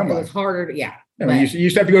harder to come by. It was harder. Yeah. I mean, you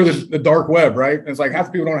used to have to go to the dark web, right? And it's like half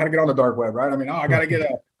the people don't know how to get on the dark web, right? I mean, I got to get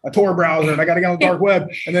a Tor browser and I got to get on the dark web.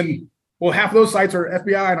 And then, well, half of those sites are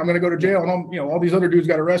FBI and I'm going to go to jail. And all these other dudes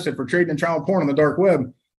got arrested for trading in child porn on the dark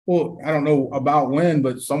web. Well, I don't know about when,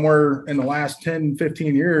 but somewhere in the last 10,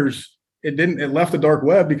 15 years, it left the dark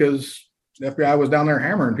web because the FBI was down there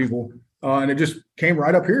hammering people. And it just came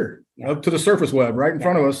right up here, up to the surface web, right in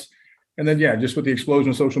front of us. And then, just with the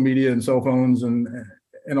explosion of social media and cell phones and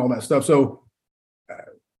all that stuff. So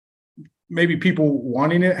maybe people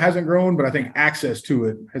wanting it hasn't grown, but I think access to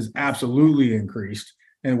it has absolutely increased.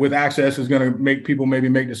 And with access is going to make people maybe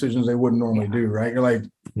make decisions they wouldn't normally do, right? You're like,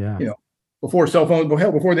 before cell phones,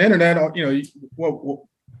 before the internet,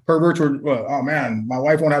 perverts were, oh man, my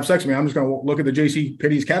wife won't have sex with me. I'm just going to look at the JC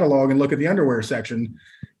Penney's catalog and look at the underwear section.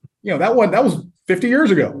 That was 50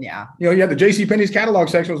 years ago. Yeah. You had the JC Penney's catalog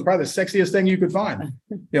section was probably the sexiest thing you could find.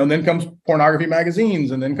 And then comes pornography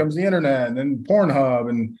magazines, and then comes the internet, and then Pornhub,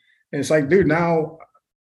 and it's like, dude, now,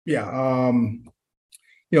 and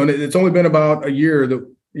it's only been about a year that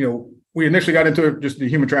we initially got into just the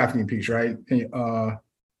human trafficking piece, right?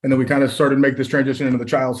 And then we kind of started to make this transition into the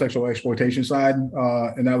child sexual exploitation side,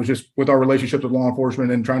 and that was just with our relationship with law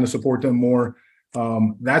enforcement and trying to support them more.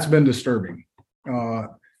 That's been disturbing.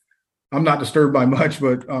 I'm not disturbed by much,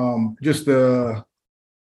 but just the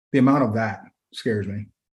amount of that scares me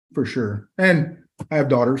for sure. And I have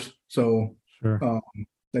daughters, so sure.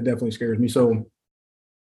 That definitely scares me. So,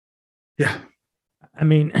 yeah. I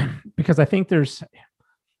mean, because I think there's,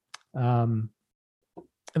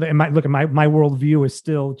 my worldview is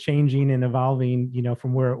still changing and evolving, you know,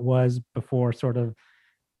 from where it was before, sort of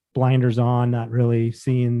blinders on, not really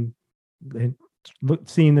seeing the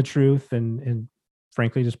truth, and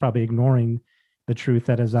frankly, just probably ignoring the truth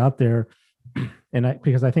that is out there. And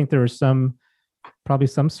because I think there are probably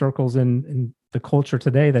some circles in the culture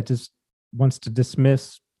today that just wants to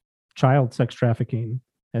dismiss child sex trafficking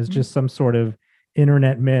as just some sort of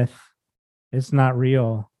internet myth. It's not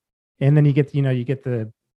real. And then you get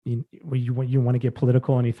the, you want to get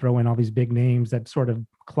political and you throw in all these big names that sort of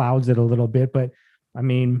clouds it a little bit. But I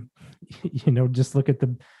mean, just look at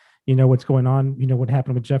what's going on, what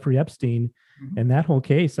happened with Jeffrey Epstein and that whole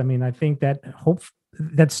case. I mean, I think that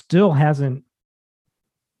that still hasn't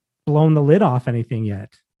blown the lid off anything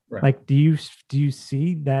yet. Right. Like, do you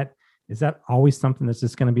see that? Is that always something that's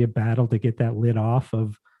just going to be a battle to get that lid off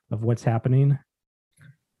of what's happening?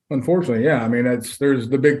 Unfortunately, yeah. I mean, there's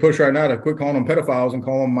the big push right now to quit calling them pedophiles and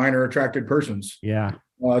call them minor attracted persons. Yeah.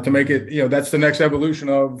 To make it, that's the next evolution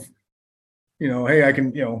of, hey, I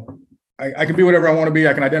can, I can be whatever I want to be.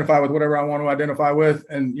 I can identify with whatever I want to identify with.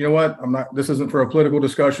 And you know what? This isn't for a political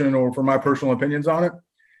discussion or for my personal opinions on it.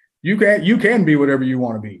 You can be whatever you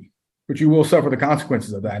want to be, but you will suffer the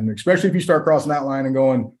consequences of that. And especially if you start crossing that line and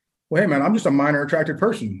going, well, hey man, I'm just a minor attracted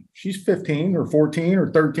person. She's 15 or 14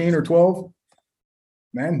 or 13 or 12.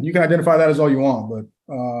 Man, you can identify that as all you want, but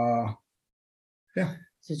yeah.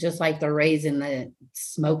 So just like they're raising the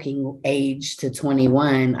smoking age to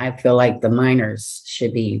 21, I feel like the minors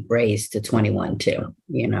should be raised to 21 too.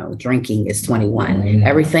 Drinking is 21.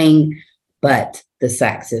 Everything but the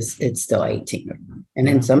sex it's still 18. And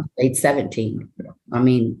in some states 17. I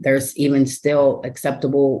mean, there's even still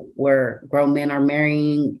acceptable where grown men are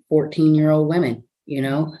marrying 14-year-old women,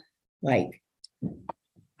 like.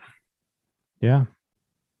 Yeah.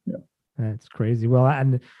 That's crazy. Well,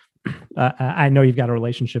 I know you've got a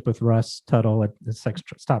relationship with Russ Tuttle at the Sex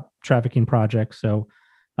Stop Trafficking Project. So,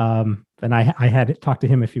 and I had talked to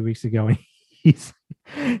him a few weeks ago, and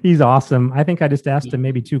he's awesome. I think I just asked him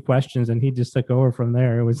maybe 2 questions, and he just took over from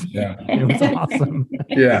there. It was awesome.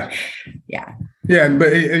 Yeah. Yeah. Yeah,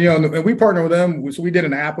 but and we partner with them. So we did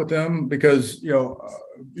an app with them because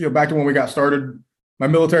back to when we got started, my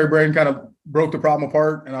military brain kind of broke the problem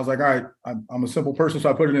apart, and I was like, all right, I'm a simple person, so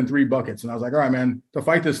I put it in 3 buckets. And I was like, all right, man, to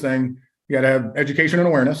fight this thing, you got to have education and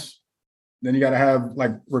awareness. Then you got to have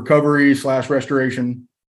like recovery / restoration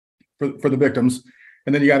for the victims.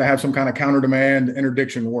 And then you got to have some kind of counter demand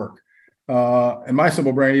interdiction work. And my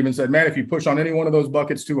simple brain even said, man, if you push on any one of those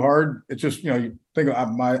buckets too hard, it's just, you think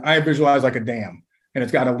I visualize like a dam and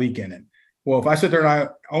it's got a leak in it. Well, if I sit there and I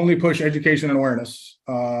only push education and awareness,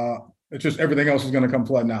 it's just everything else is going to come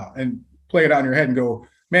flooding out. And play it out in your head and go,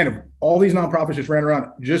 man, if all these nonprofits just ran around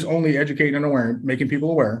just only educating and aware, making people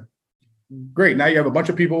aware, great. Now you have a bunch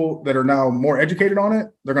of people that are now more educated on it.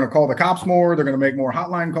 They're going to call the cops more. They're going to make more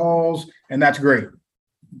hotline calls, and that's great.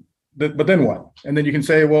 But then what? And then you can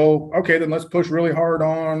say, well, okay, then let's push really hard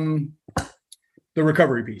on the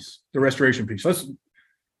recovery piece, the restoration piece. Let's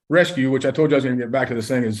rescue, which I told you I was going to get back to this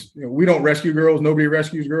thing is, we don't rescue girls. Nobody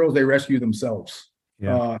rescues girls. They rescue themselves.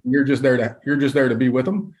 Yeah. You're just there to be with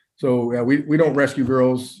them. So we don't rescue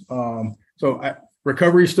girls.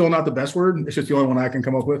 Recovery is still not the best word. It's just the only one I can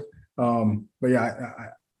come up with. But yeah,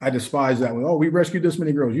 I despise that one. Oh, we rescued this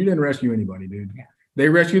many girls. You didn't rescue anybody, dude. Yeah. They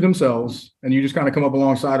rescue themselves, and you just kind of come up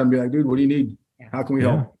alongside them and be like, dude, what do you need? How can we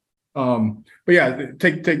help? But yeah,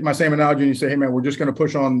 take my same analogy and you say, hey man, we're going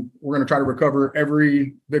to try to recover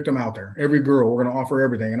every victim out there, every girl. We're going to offer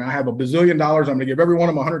everything. And I have $1 bazillion. I'm going to give every one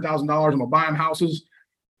of them $100,000. I'm going to buy them houses.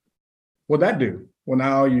 What'd that do? Well,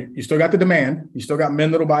 now you still got the demand. You still got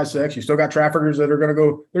men that'll buy sex. You still got traffickers that are going to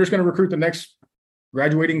go. They're just going to recruit the next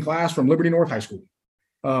graduating class from Liberty North High School,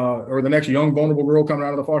 or the next young vulnerable girl coming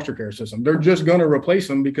out of the foster care system. They're just going to replace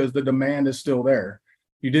them because the demand is still there.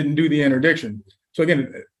 You didn't do the interdiction. So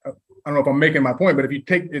again, I don't know if I'm making my point, but if you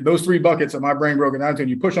take those 3 buckets that my brain broke it down to, and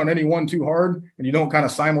you push on any one too hard, and you don't kind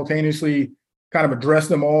of simultaneously kind of address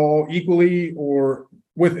them all equally or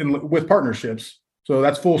with partnerships. So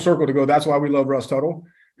that's full circle to go. That's why we love Russ Tuttle.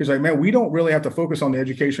 He's like, man, we don't really have to focus on the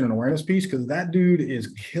education and awareness piece because that dude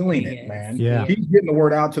is killing it, man. Yeah. He's getting the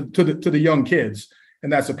word out to the young kids,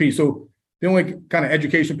 and that's the piece. So the only kind of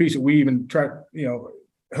education piece that we even try,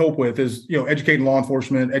 help with is, educating law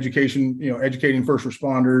enforcement, educating first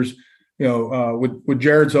responders. With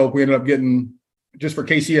Jared's help, we ended up getting, just for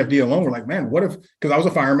KCFD alone, we're like, man, what if? Because I was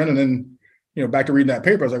a fireman, and then back to reading that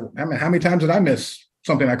paper, I was like, I mean, how many times did I miss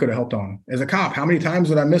something I could have helped on? As a cop, how many times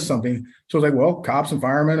did I miss something? So I was like, well, cops and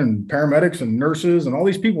firemen and paramedics and nurses and all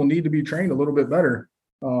these people need to be trained a little bit better,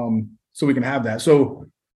 so we can have that. So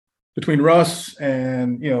between Russ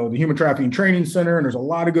and, the Human Trafficking Training Center, and there's a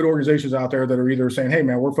lot of good organizations out there that are either saying, hey,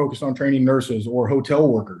 man, we're focused on training nurses or hotel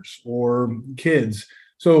workers or kids.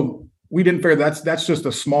 So we didn't figure that's just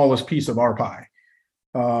the smallest piece of our pie.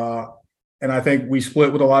 And I think we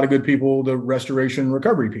split with a lot of good people the restoration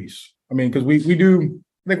recovery piece. I mean, because we do,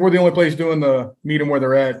 I think we're the only place doing the meet them where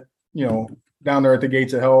they're at, down there at the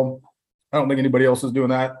gates of hell. I don't think anybody else is doing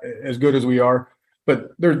that as good as we are.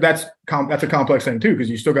 But that's a complex thing too, because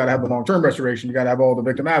you still got to have the long-term restoration. You got to have all the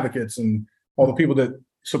victim advocates and all the people that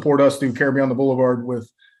support us through Care Beyond the Boulevard with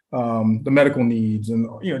the medical needs, and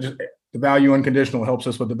just the value unconditional helps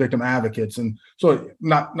us with the victim advocates. And so,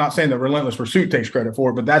 not saying that Relentless Pursuit takes credit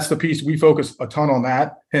for it, but that's the piece we focus a ton on.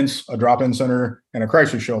 That, hence a drop-in center and a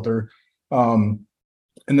crisis shelter. And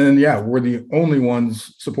then we're the only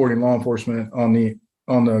ones supporting law enforcement on the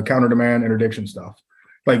counter demand interdiction stuff.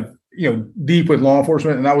 Like, deep with law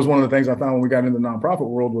enforcement. And that was one of the things I found when we got into the nonprofit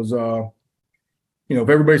world was, if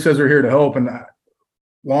everybody says they're here to help, and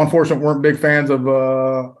law enforcement weren't big fans of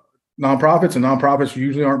nonprofits, and nonprofits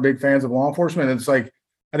usually aren't big fans of law enforcement. And it's like,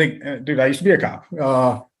 I think, dude, I used to be a cop.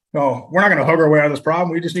 No, we're not going to hug our way out of this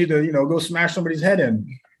problem. We just need to, go smash somebody's head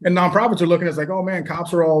in. And nonprofits are looking at it like, oh man,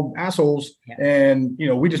 cops are all assholes. Yeah. And,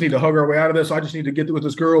 we just need to hug our way out of this. I just need to get with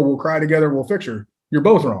this girl. We'll cry together. We'll fix her. You're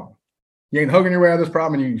both wrong. You ain't hugging your way out of this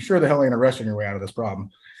problem, and you sure the hell ain't arresting your way out of this problem.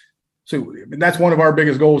 So that's one of our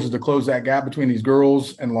biggest goals, is to close that gap between these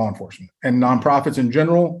girls and law enforcement and nonprofits in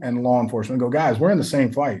general and law enforcement. Go, guys, we're in the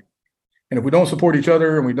same fight. And if we don't support each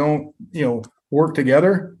other and we don't, work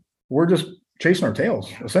together, we're just chasing our tails,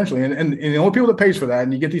 essentially. And the only people that pays for that,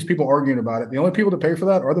 and you get these people arguing about it, the only people that pay for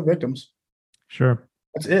that are the victims. Sure.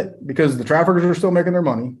 That's it. Because the traffickers are still making their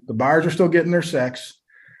money. The buyers are still getting their sex.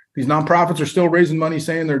 These nonprofits are still raising money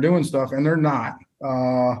saying they're doing stuff, and they're not.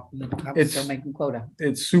 It's still making quota.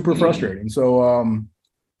 It's super frustrating. So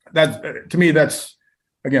to me, that's,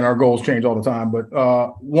 again, our goals change all the time. But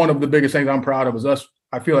one of the biggest things I'm proud of is us.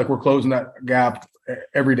 I feel like we're closing that gap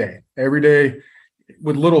every day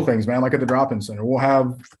with little things, man. Like at the drop-in center, we'll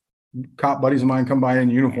have cop buddies of mine come by in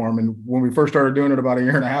uniform. And when we first started doing it about a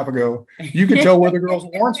year and a half ago, you could tell where the girls'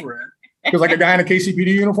 warrants were at. Because like a guy in a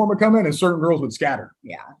KCPD uniform would come in, and certain girls would scatter.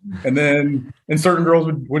 Yeah. And certain girls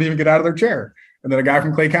wouldn't even get out of their chair. And then a guy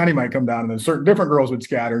from Clay County might come down, and then certain different girls would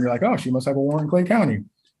scatter. And you're like, oh, she must have a warrant in Clay County.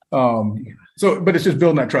 But it's just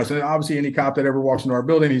building that trust. And obviously any cop that ever walks into our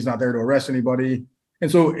building, he's not there to arrest anybody.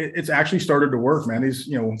 And so it's actually started to work, man. These,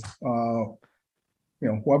 we'll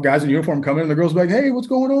have guys in uniform come in, and the girls be like, hey, what's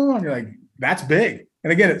going on? You're like, that's big.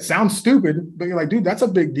 And again, it sounds stupid, but you're like, dude, that's a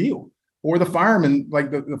big deal. Or the firemen,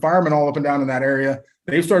 like the firemen all up and down in that area,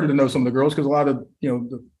 they've started to know some of the girls, because a lot of,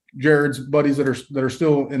 Jared's buddies that are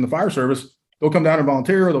still in the fire service, they'll come down and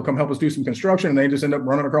volunteer. They'll come help us do some construction, and they just end up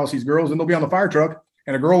running across these girls, and they'll be on the fire truck,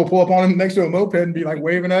 and a girl will pull up on them next to a moped and be like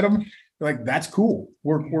waving at them. They're like, that's cool.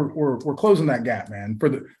 We're closing that gap, man,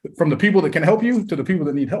 from the people that can help you to the people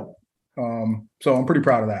that need help. So I'm pretty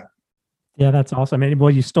proud of that. Yeah, that's awesome.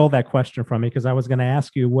 Well, you stole that question from me, because I was going to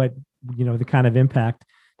ask you what, the kind of impact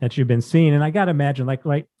that you've been seeing. And I got to imagine,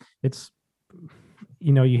 like, it's,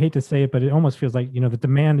 you hate to say it, but it almost feels like, the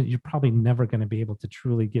demand, you're probably never going to be able to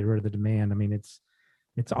truly get rid of the demand. I mean, it's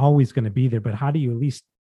always going to be there, but how do you at least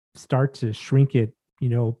start to shrink it,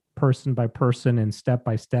 person by person and step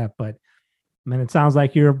by step? But it sounds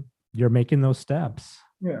like you're making those steps.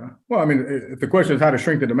 Yeah. Well, I mean, if the question is how to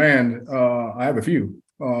shrink the demand, I have a few.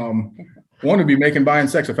 One would be making buying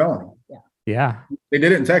sex a felony. Yeah. They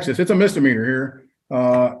did it in Texas. It's a misdemeanor here.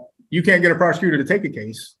 You can't get a prosecutor to take a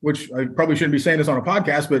case, which I probably shouldn't be saying this on a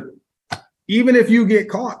podcast, but even if you get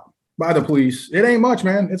caught by the police, it ain't much,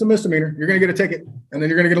 man. It's a misdemeanor. You're going to get a ticket, and then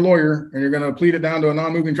you're going to get a lawyer, and you're going to plead it down to a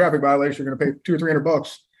non-moving traffic violation. You're going to pay $200 or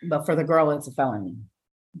 $300. But for the girl, it's a felony.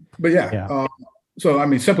 But so I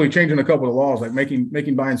mean, simply changing a couple of laws, like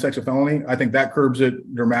making buying sex a felony, I think that curbs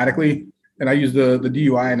it dramatically. And I use the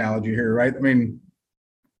DUI analogy here, right? I mean,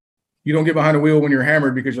 you don't get behind the wheel when you're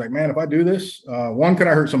hammered, because you're like, man, if I do this, one, could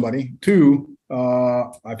I hurt somebody? Two,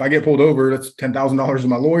 if I get pulled over, that's $10,000 to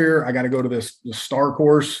my lawyer. I got to go to this STAR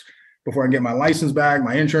course before I can get my license back.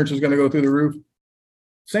 My insurance is going to go through the roof.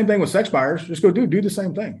 Same thing with sex buyers. Just go do the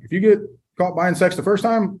same thing. If you get caught buying sex the first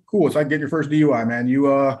time, cool. It's like get your first DUI, man.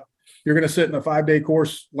 You're going to sit in a 5-day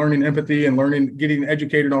course learning empathy and getting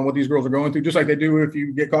educated on what these girls are going through, just like they do if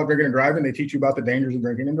you get caught drinking and driving. They teach you about the dangers of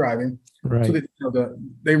drinking and driving. Right. So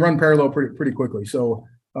they run parallel pretty quickly. So,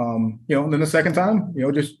 and then the second time,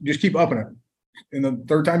 just keep upping it. And the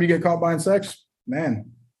third time you get caught buying sex, man,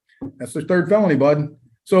 that's the third felony, bud.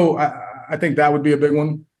 So I think that would be a big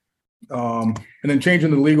one. And then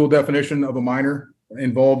changing the legal definition of a minor.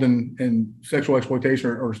 involved in sexual exploitation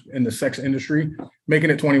or in the sex industry, making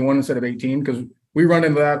it 21 instead of 18, because we run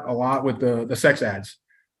into that a lot with the sex ads.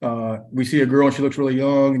 We see a girl and she looks really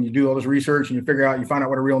young, and you do all this research and you find out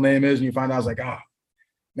what her real name is, and you find out it's like,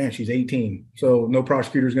 man, she's 18. So no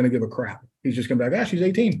prosecutor is going to give a crap. He's just going to be like, she's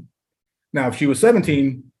 18. Now, if she was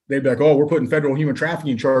 17, they'd be like, we're putting federal human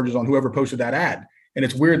trafficking charges on whoever posted that ad. And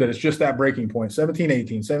it's weird that it's just that breaking point, 17,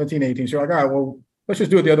 18. So you're like, all right, well, let's just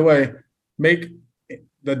do it the other way. Make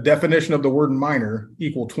the definition of the word minor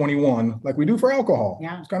equal 21, like we do for alcohol.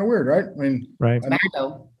 Yeah. It's kind of weird, right? I mean, right.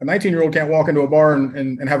 A 19-year-old can't walk into a bar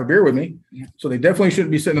and have a beer with me. Yeah. So they definitely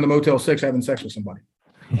shouldn't be sitting in the Motel 6 having sex with somebody.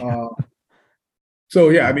 Yeah. So,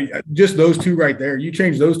 yeah, I mean, just those two right there, you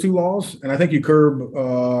change those two laws, and I think you curb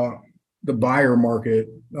the buyer market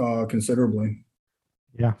considerably.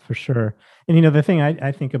 Yeah, for sure. And, the thing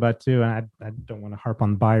I think about too, and I don't want to harp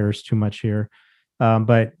on buyers too much here,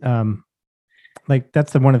 but like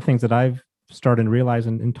that's one of the things that I've started to realize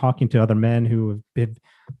in talking to other men who've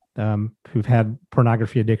had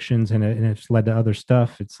pornography addictions and it's led to other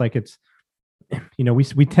stuff. It's like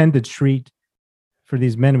we tend to treat, for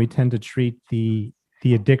these men, we tend to treat the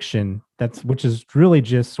addiction which is really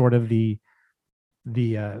just sort of the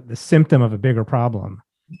symptom of a bigger problem,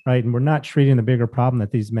 right? And we're not treating the bigger problem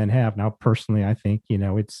that these men have. Now, personally, I think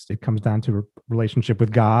it comes down to a relationship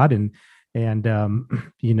with God and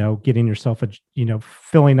getting yourself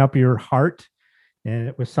filling up your heart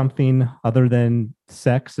and with something other than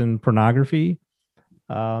sex and pornography.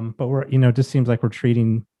 But we're it just seems like we're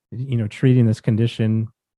treating this condition,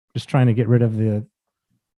 just trying to get rid of the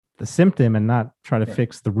symptom and not try to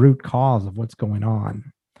fix the root cause of what's going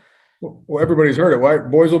on. Well, everybody's heard it, right?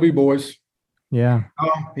 Boys will be boys. Yeah.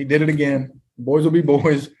 Oh, he did it again. Boys will be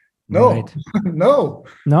boys. No, right. No,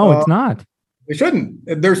 it's not. They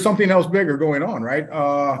shouldn't. There's something else bigger going on, right?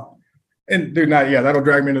 And they're not. Yeah, that'll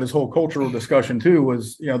drag me into this whole cultural discussion too.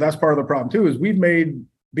 Was that's part of the problem too. Is we've made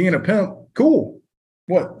being a pimp cool.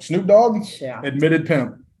 What, Snoop Dogg? Yeah. Admitted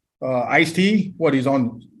pimp. Ice-T. What, he's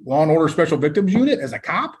on Law and Order Special Victims Unit as a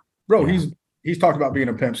cop, bro. Yeah. He's talked about being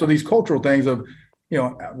a pimp. So these cultural things of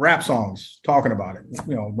rap songs talking about it.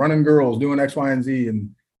 Running girls, doing X, Y, and Z, and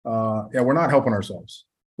we're not helping ourselves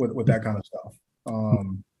with that kind of stuff.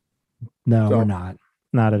 No, we're not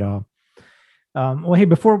at all. Well, hey,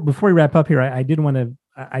 before we wrap up here, I did want to.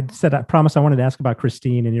 I promised I wanted to ask about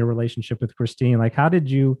Christine and your relationship with Christine. Like, how did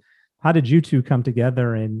you two come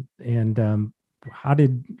together, and how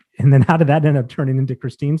did that end up turning into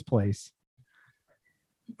Christine's place?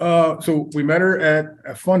 So we met her at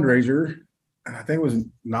a fundraiser. I think it was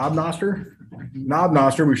Knob Noster.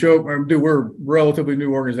 We show up, dude, we're a relatively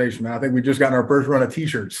new organization. I think we just gotten our first run of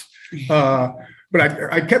t-shirts. But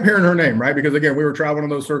I kept hearing her name, right? Because again, we were traveling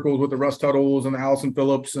in those circles with the Russ Tuttles and the Allison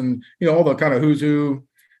Phillips and, all the kind of who's who.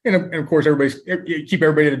 And of course, keep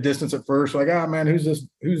everybody at a distance at first. Like, man, who's this?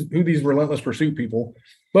 Who these Relentless Pursuit people?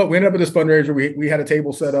 But we ended up at this fundraiser. We had a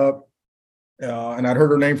table set up and I'd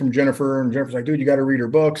heard her name from Jennifer, and Jennifer's like, dude, you got to read her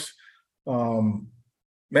books.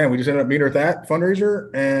 Man, we just ended up meeting her at that fundraiser,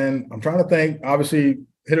 and I'm trying to think, obviously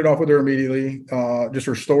hit it off with her immediately. Just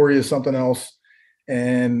her story is something else.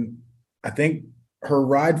 And I think her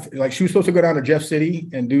ride, like she was supposed to go down to Jeff City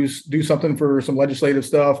and do something for some legislative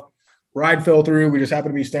stuff. Ride fell through. We just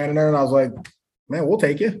happened to be standing there, and I was like, man, we'll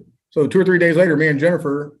take you. So 2 or 3 days later, me and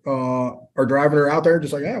Jennifer are driving her out there,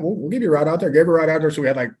 just like, we'll give you a ride out there. Gave her a ride out there. So we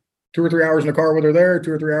had like 2 or 3 hours in the car with her there, 2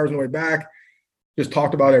 or 3 hours on the way back. Just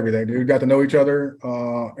talked about everything, dude. Got to know each other.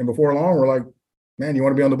 And before long, we're like, man, you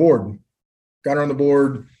want to be on the board? Got her on the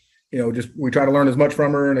board. We try to learn as much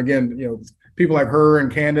from her. And again, people like her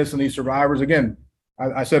and Candace and these survivors. Again,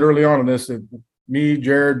 I said early on in this that me,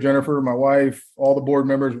 Jared, Jennifer, my wife, all the board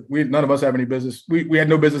members, none of us have any business. We had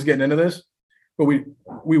no business getting into this, but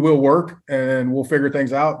we will work and we'll figure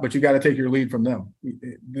things out. But you got to take your lead from them.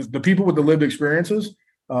 The people with the lived experiences,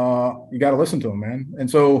 you got to listen to them, man. And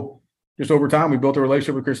so just over time, we built a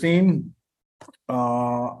relationship with Christine.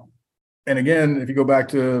 And again, if you go back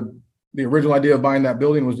to the original idea of buying that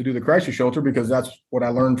building was to do the crisis shelter, because that's what I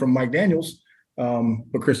learned from Mike Daniels.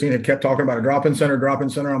 But Christine had kept talking about a drop-in center.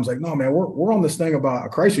 I was like, no, man, we're on this thing about a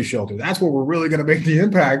crisis shelter. That's where we're really going to make the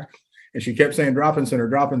impact. And she kept saying drop-in center.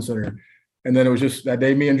 And then it was just that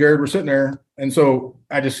day, me and Jared were sitting there. And so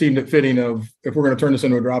I just seemed it fitting of, if we're going to turn this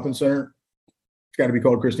into a drop-in center, it's got to be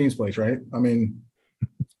called Christine's Place, right? I mean,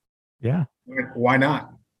 yeah, why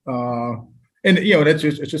not? And it's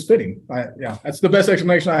just fitting. That's the best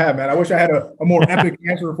explanation I have, man. I wish I had a more epic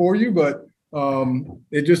answer for you, but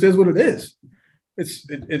it just is what it is.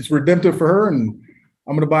 It's redemptive for her, and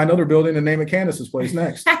I'm going to buy another building and name it Candace's Place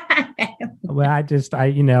next. Well,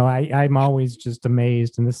 I'm always just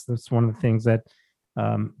amazed. And that's one of the things that,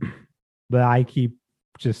 that I keep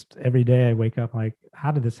just every day I wake up like,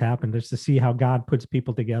 how did this happen? Just to see how God puts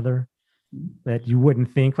people together that you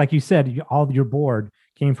wouldn't think, like you said, all your board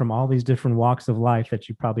came from all these different walks of life that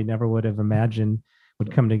you probably never would have imagined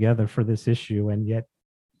would come together for this issue. And yet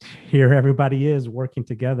here everybody is working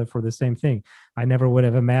together for the same thing. I never would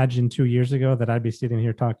have imagined 2 years ago that I'd be sitting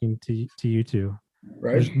here talking to you two.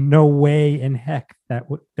 Right. There's no way in heck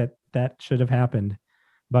that should have happened,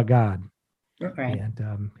 but God. Right.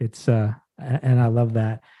 And it's and I love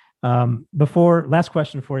that. Last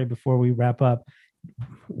question for you before we wrap up.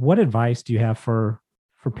 What advice do you have for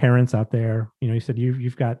parents out there? You said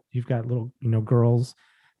you've got little girls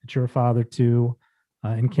that you're a father to,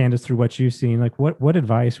 and Candace, through what you've seen, like what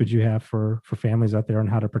advice would you have for families out there on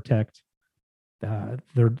how to protect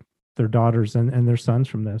their daughters and their sons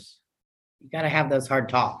from this? You got to have those hard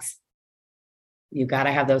talks. You got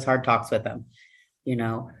to have those hard talks with them. We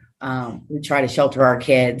try to shelter our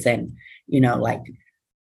kids and, like,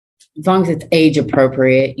 as long as it's age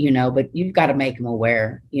appropriate, but you've got to make them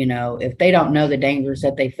aware, if they don't know the dangers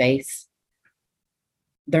that they face,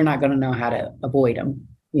 they're not going to know how to avoid them.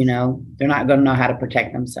 They're not going to know how to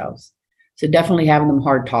protect themselves. So definitely having them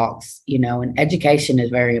hard talks, and education is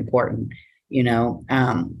very important.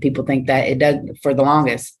 People think that it does. For the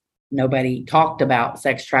longest, nobody talked about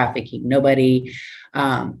sex trafficking. Nobody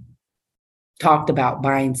talked about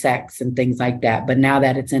buying sex and things like that. But now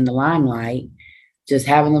that it's in the limelight, just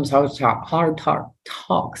having those hard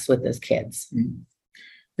talks with those kids.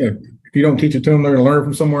 Yeah. If you don't teach it to them, they're going to learn it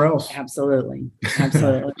from somewhere else. Absolutely. That's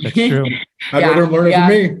true. I'd rather them learn it from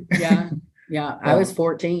me. Yeah. I was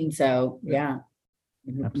 14. So yeah.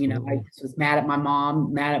 Absolutely. I just was mad at my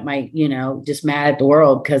mom, mad at my, just mad at the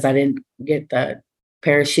world because I didn't get the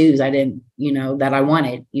pair of shoes I didn't, that I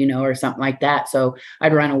wanted, or something like that. So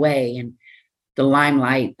I'd run away, and the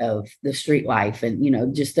limelight of the street life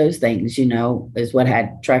and, just those things, is what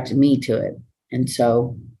had attracted me to it. And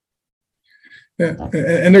so. Yeah.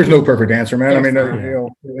 And there's no perfect answer, man. I mean,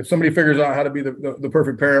 if somebody figures out how to be the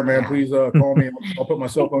perfect parent, man, please call me. I'll put my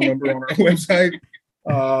cell phone number on our website.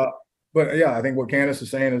 But yeah, I think what Candace is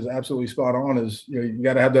saying is absolutely spot on. Is you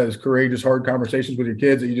got to have those courageous, hard conversations with your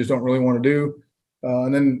kids that you just don't really want to do,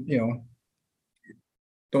 and then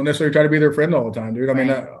don't necessarily try to be their friend all the time, dude. I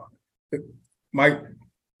mean, my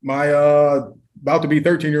about to be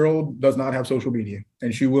 13-year-old does not have social media,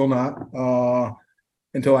 and she will not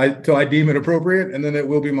until I deem it appropriate, and then it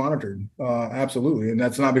will be monitored. Absolutely, and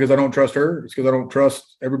that's not because I don't trust her; it's because I don't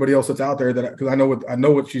trust everybody else that's out there. Because I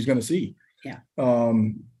know what she's going to see. Yeah.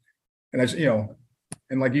 And that's,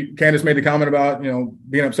 and like Candace made the comment about,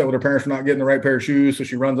 being upset with her parents for not getting the right pair of shoes. So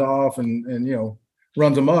she runs off and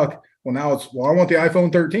runs amok. Well, now I want the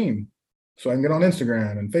iPhone 13 so I can get on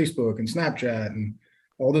Instagram and Facebook and Snapchat and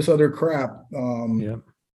all this other crap. Yeah.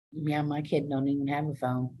 My kid don't even have a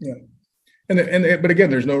phone. Yeah. But again,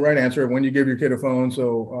 there's no right answer when you give your kid a phone.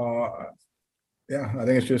 So, I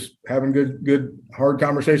think it's just having good, hard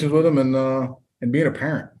conversations with them and being a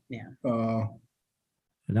parent. Yeah.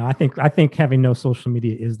 No, I think having no social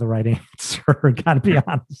media is the right answer. Got to be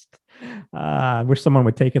honest. I wish someone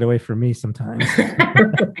would take it away from me sometimes.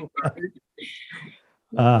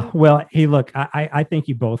 Well, hey, look, I thank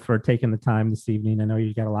you both for taking the time this evening. I know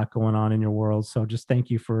you got a lot going on in your world, so just thank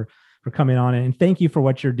you for coming on, and thank you for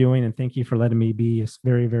what you're doing, and thank you for letting me be a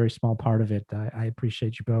very, very small part of it. I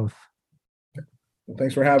appreciate you both. Well,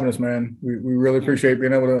 thanks for having us, man. We really appreciate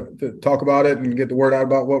being able to talk about it and get the word out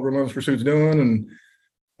about what Relentless Pursuit's doing. And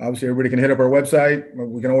obviously, everybody can hit up our website.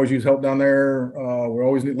 We can always use help down there. We're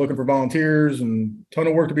always looking for volunteers and a ton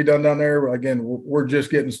of work to be done down there. Again, we're just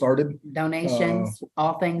getting started. Donations,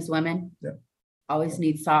 all things women. Yeah. Always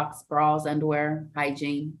need socks, bras, underwear,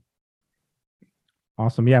 hygiene.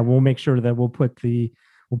 Awesome. Yeah, we'll make sure that we'll put the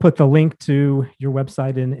link to your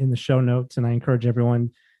website in the show notes, and I encourage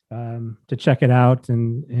everyone to check it out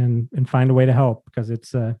and find a way to help, because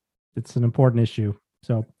it's an important issue.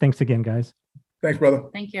 So thanks again, guys. Thanks, brother.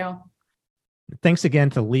 Thank you. Thanks again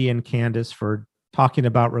to Lee and Candace for talking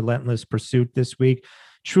about Relentless Pursuit this week.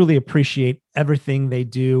 Truly appreciate everything they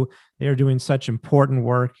do. They are doing such important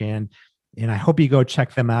work, and I hope you go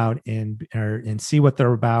check them out and see what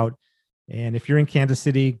they're about. And if you're in Kansas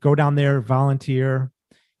City, go down there, volunteer,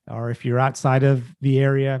 or if you're outside of the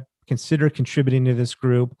area, consider contributing to this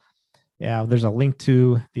group. Yeah, there's a link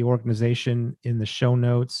to the organization in the show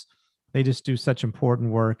notes. They just do such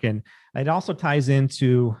important work. And it also ties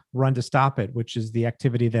into Run to Stop It, which is the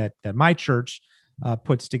activity that my church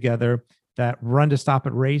puts together. That Run to Stop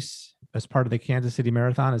It race as part of the Kansas City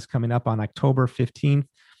Marathon is coming up on October 15th.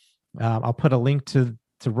 I'll put a link to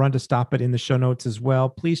Run to Stop It in the show notes as well.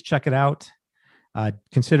 Please check it out.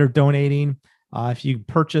 Consider donating. If you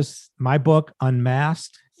purchase my book,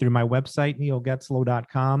 Unmasked, through my website,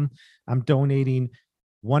 neilgetzlow.com, I'm donating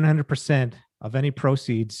 100% of any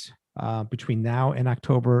proceeds between now and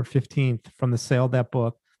October 15th from the sale of that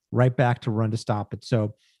book right back to Run to Stop It.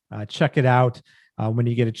 So check it out when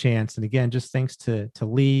you get a chance. And again, just thanks to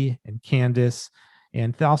Lee and Candace,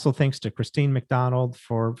 and also thanks to Christine McDonald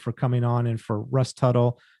for coming on, and for Russ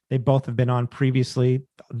Tuttle. They both have been on previously.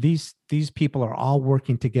 These people are all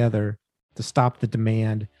working together to stop the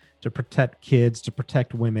demand, to protect kids, to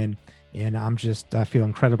protect women. And I feel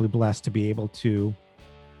incredibly blessed to be able to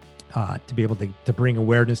bring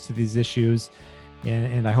awareness to these issues.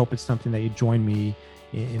 And I hope it's something that you join me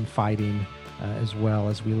in fighting as well,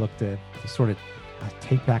 as we look to sort of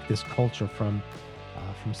take back this culture from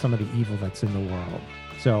some of the evil that's in the world.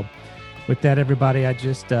 So with that, everybody, I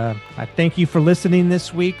thank you for listening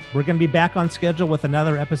this week. We're going to be back on schedule with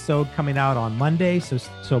another episode coming out on Monday.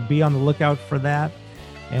 So be on the lookout for that.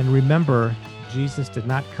 And remember, Jesus did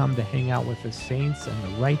not come to hang out with the saints and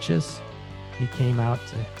the righteous. He came out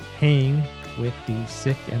to hang with the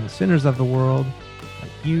sick and the sinners of the world,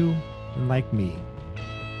 like you and like me.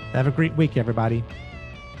 Have a great week, everybody.